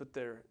fields with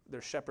their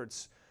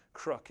shepherd's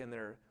crook and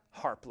their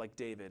harp like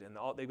David, and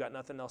they've got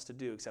nothing else to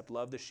do except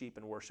love the sheep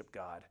and worship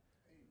God.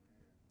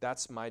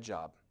 That's my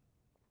job.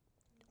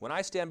 When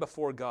I stand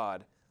before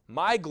God,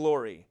 my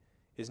glory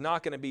is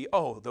not going to be,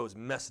 oh, those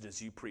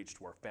messages you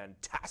preached were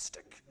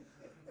fantastic.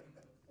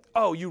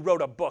 Oh, you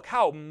wrote a book.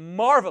 How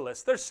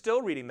marvelous. They're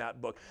still reading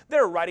that book.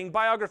 They're writing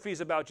biographies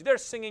about you. They're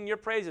singing your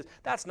praises.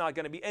 That's not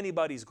going to be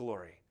anybody's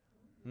glory.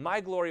 My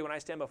glory when I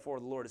stand before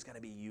the Lord is going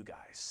to be you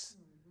guys.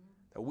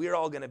 That we're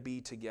all going to be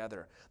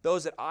together.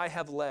 Those that I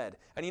have led.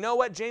 And you know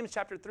what? James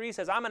chapter 3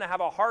 says, I'm going to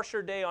have a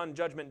harsher day on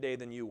Judgment Day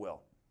than you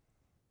will.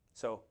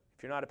 So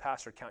if you're not a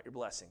pastor, count your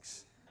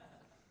blessings.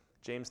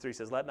 James 3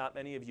 says, let not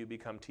many of you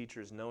become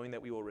teachers, knowing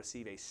that we will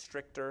receive a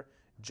stricter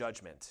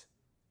judgment.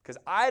 Because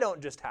I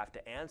don't just have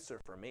to answer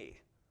for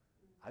me.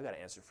 I've got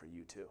to answer for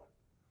you too.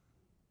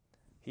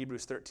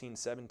 Hebrews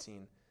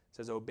 13:17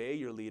 says, obey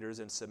your leaders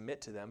and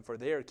submit to them, for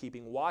they are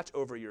keeping watch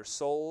over your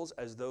souls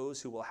as those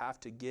who will have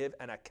to give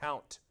an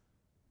account.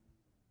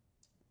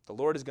 The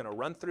Lord is going to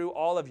run through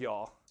all of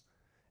y'all.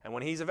 And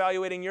when he's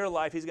evaluating your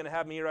life, he's going to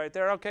have me right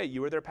there. Okay,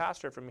 you were their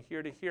pastor from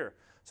here to here.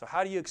 So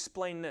how do you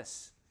explain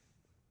this?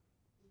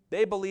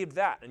 They believed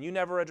that, and you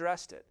never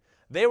addressed it.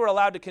 They were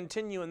allowed to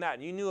continue in that,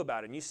 and you knew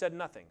about it, and you said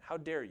nothing. How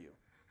dare you?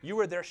 You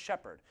were their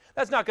shepherd.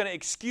 That's not going to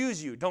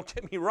excuse you, don't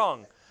get me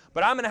wrong,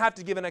 but I'm going to have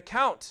to give an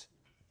account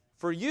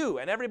for you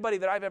and everybody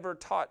that I've ever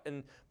taught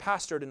and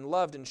pastored and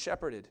loved and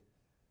shepherded,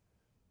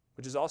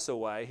 which is also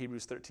why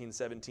Hebrews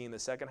 13:17, the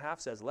second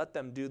half says, let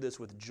them do this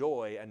with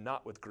joy and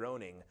not with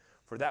groaning,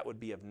 for that would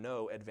be of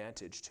no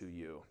advantage to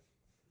you.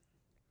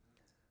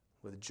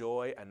 With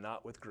joy and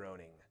not with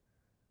groaning.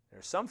 There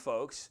are some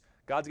folks,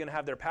 God's going to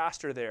have their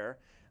pastor there,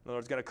 and the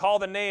Lord's going to call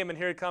the name, and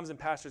here he comes, and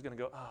pastor's going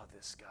to go, oh,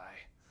 this guy.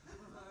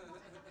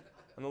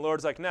 And the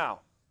Lord's like,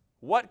 now,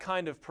 what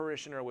kind of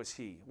parishioner was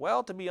he?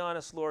 Well, to be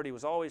honest, Lord, he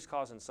was always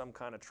causing some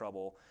kind of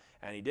trouble,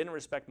 and he didn't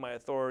respect my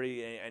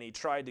authority, and he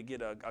tried to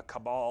get a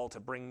cabal to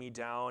bring me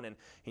down, and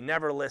he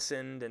never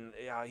listened, and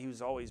he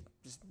was always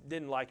just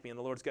didn't like me, and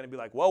the Lord's going to be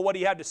like, well, what do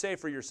you have to say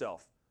for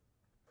yourself?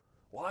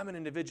 Well, I'm an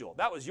individual.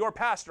 That was your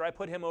pastor. I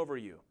put him over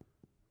you.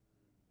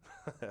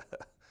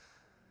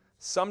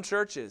 Some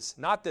churches,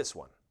 not this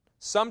one,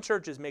 some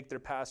churches make their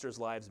pastors'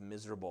 lives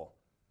miserable.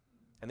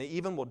 And they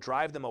even will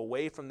drive them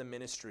away from the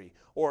ministry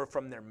or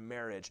from their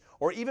marriage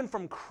or even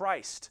from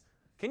Christ.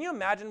 Can you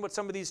imagine what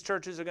some of these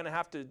churches are going to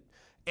have to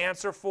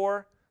answer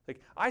for?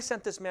 Like, I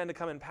sent this man to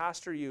come and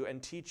pastor you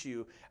and teach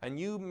you, and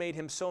you made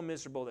him so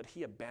miserable that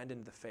he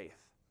abandoned the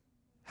faith.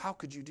 How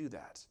could you do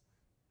that?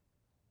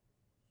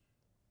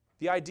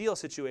 The ideal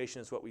situation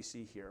is what we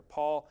see here.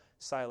 Paul,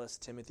 Silas,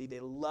 Timothy,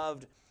 they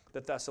loved the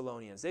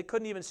Thessalonians. They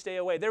couldn't even stay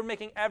away. They were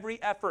making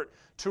every effort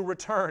to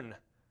return.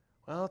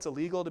 Well, it's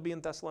illegal to be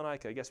in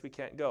Thessalonica. I guess we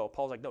can't go.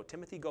 Paul's like, no,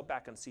 Timothy, go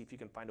back and see if you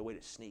can find a way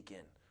to sneak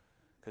in.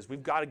 Because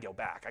we've got to go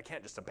back. I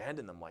can't just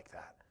abandon them like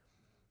that.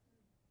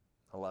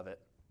 I love it.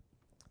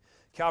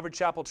 Calvary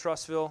Chapel,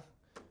 Trussville,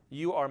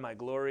 you are my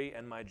glory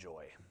and my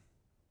joy.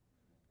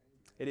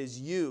 It is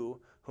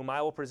you whom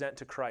I will present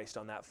to Christ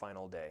on that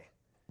final day.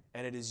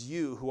 And it is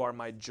you who are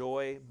my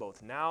joy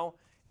both now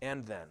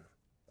and then.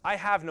 I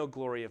have no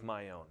glory of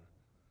my own.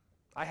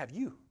 I have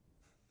you.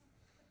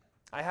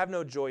 I have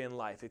no joy in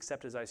life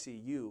except as I see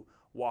you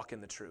walk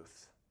in the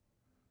truth.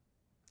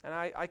 And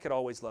I could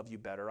always love you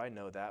better, I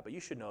know that, but you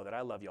should know that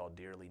I love you all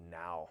dearly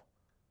now.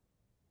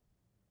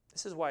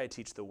 This is why I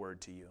teach the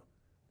word to you.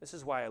 This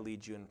is why I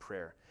lead you in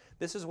prayer.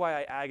 This is why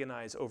I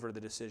agonize over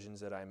the decisions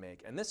that I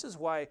make. And this is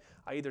why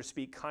I either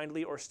speak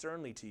kindly or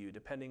sternly to you,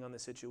 depending on the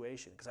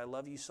situation, because I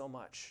love you so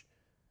much.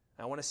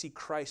 And I want to see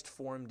Christ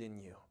formed in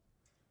you.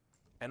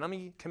 And let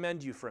me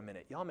commend you for a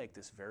minute. Y'all make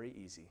this very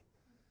easy.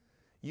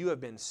 You have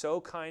been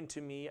so kind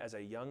to me as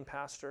a young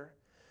pastor.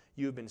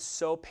 You have been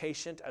so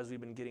patient as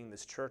we've been getting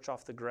this church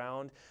off the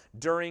ground.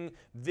 During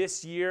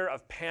this year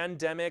of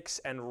pandemics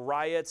and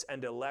riots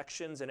and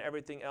elections and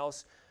everything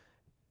else,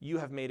 you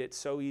have made it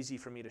so easy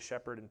for me to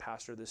shepherd and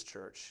pastor this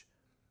church.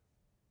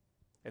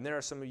 And there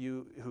are some of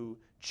you who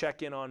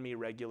check in on me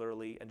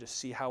regularly and just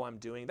see how I'm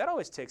doing. That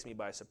always takes me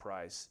by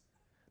surprise.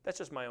 That's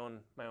just my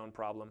own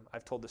problem.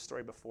 I've told this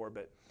story before,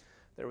 but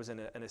there was an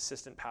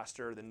assistant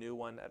pastor, the new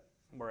one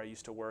where I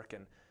used to work,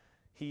 and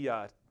he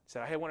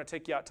said, hey, I want to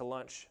take you out to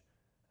lunch.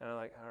 And I'm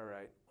like, all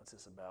right, what's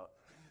this about?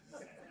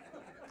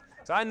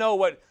 So I know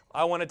what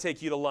I want to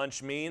take you to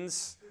lunch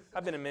means.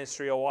 I've been in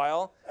ministry a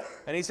while.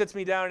 And he sits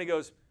me down and he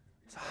goes,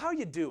 so how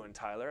you doing,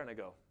 Tyler? And I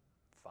go,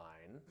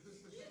 fine.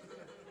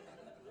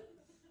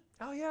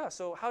 Oh yeah,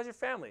 so how's your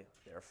family?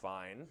 They're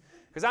fine.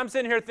 Because I'm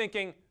sitting here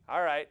thinking,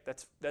 all right,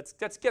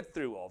 let's get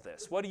through all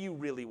this. What do you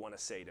really want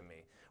to say to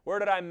me? Where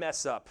did I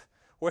mess up?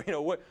 Where,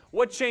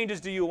 what changes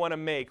do you want to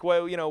make?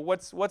 Well,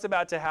 what's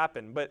about to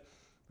happen? But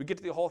we get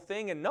to the whole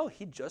thing, and no,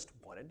 he just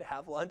wanted to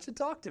have lunch and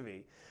talk to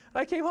me.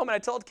 And I came home, and I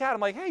told Kat, I'm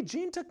like, hey,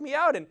 Gene took me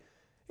out, and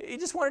he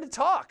just wanted to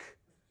talk.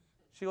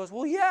 She goes,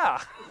 well,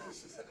 yeah.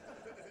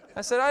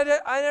 I said,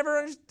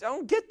 I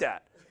don't get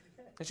that.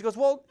 And she goes,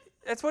 well,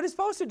 that's what he's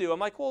supposed to do. I'm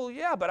like, well,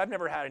 yeah, but I've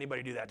never had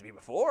anybody do that to me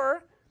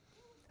before.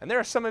 And there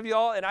are some of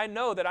y'all, and I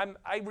know that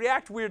I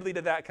react weirdly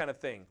to that kind of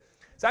thing.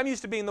 So I'm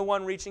used to being the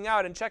one reaching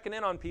out and checking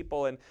in on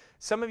people, and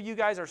some of you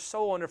guys are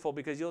so wonderful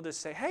because you'll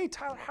just say, hey,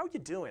 Tyler, how you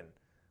doing?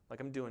 Like,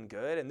 I'm doing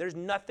good, and there's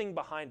nothing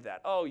behind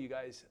that. Oh, you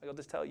guys, I'll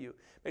just tell you,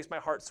 it makes my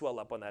heart swell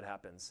up when that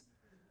happens.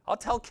 I'll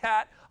tell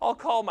Kat, I'll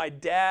call my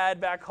dad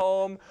back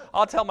home,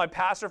 I'll tell my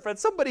pastor friend,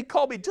 somebody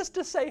call me just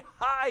to say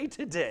hi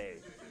today.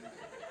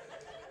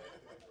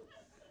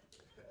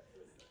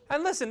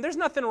 And listen, there's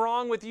nothing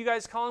wrong with you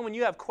guys calling when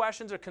you have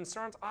questions or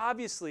concerns,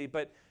 obviously,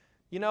 but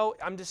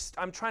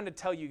I'm trying to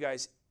tell you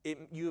guys,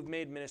 you have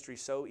made ministry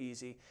so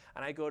easy,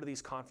 and I go to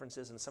these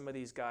conferences, and some of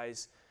these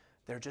guys,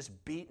 they're just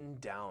beaten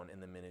down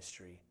in the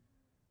ministry.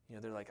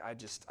 They're like,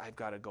 I've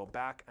got to go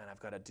back, and I've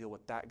got to deal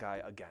with that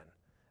guy again.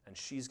 And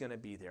she's going to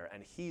be there,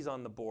 and he's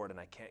on the board, and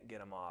I can't get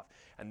him off.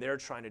 And they're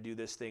trying to do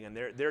this thing, and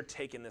they're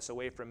taking this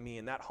away from me,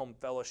 and that home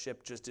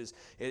fellowship just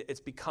it's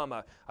become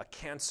a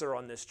cancer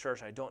on this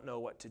church. I don't know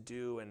what to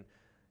do, and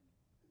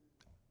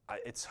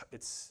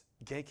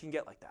it can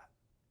get like that.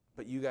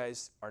 But you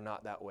guys are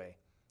not that way,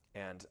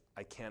 and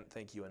I can't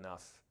thank you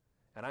enough.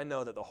 And I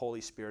know that the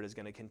Holy Spirit is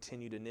going to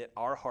continue to knit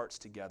our hearts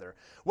together.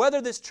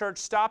 Whether this church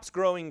stops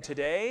growing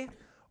today,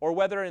 or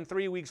whether in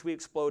 3 weeks we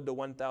explode to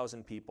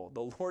 1,000 people,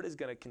 the Lord is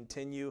going to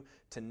continue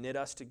to knit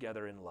us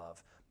together in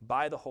love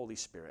by the Holy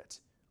Spirit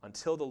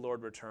until the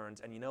Lord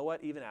returns. And you know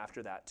what? Even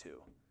after that too.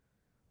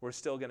 We're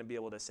still going to be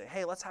able to say,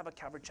 hey, let's have a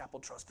Calvary Chapel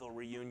Trussville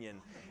reunion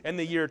in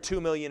the year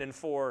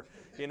 2004,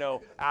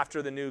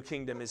 after the new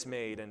kingdom is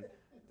made. And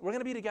we're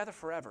going to be together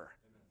forever.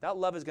 That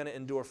love is going to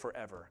endure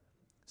forever.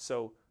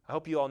 So I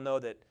hope you all know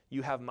that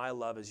you have my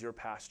love as your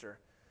pastor.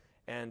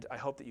 And I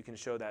hope that you can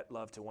show that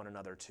love to one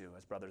another too,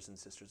 as brothers and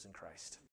sisters in Christ.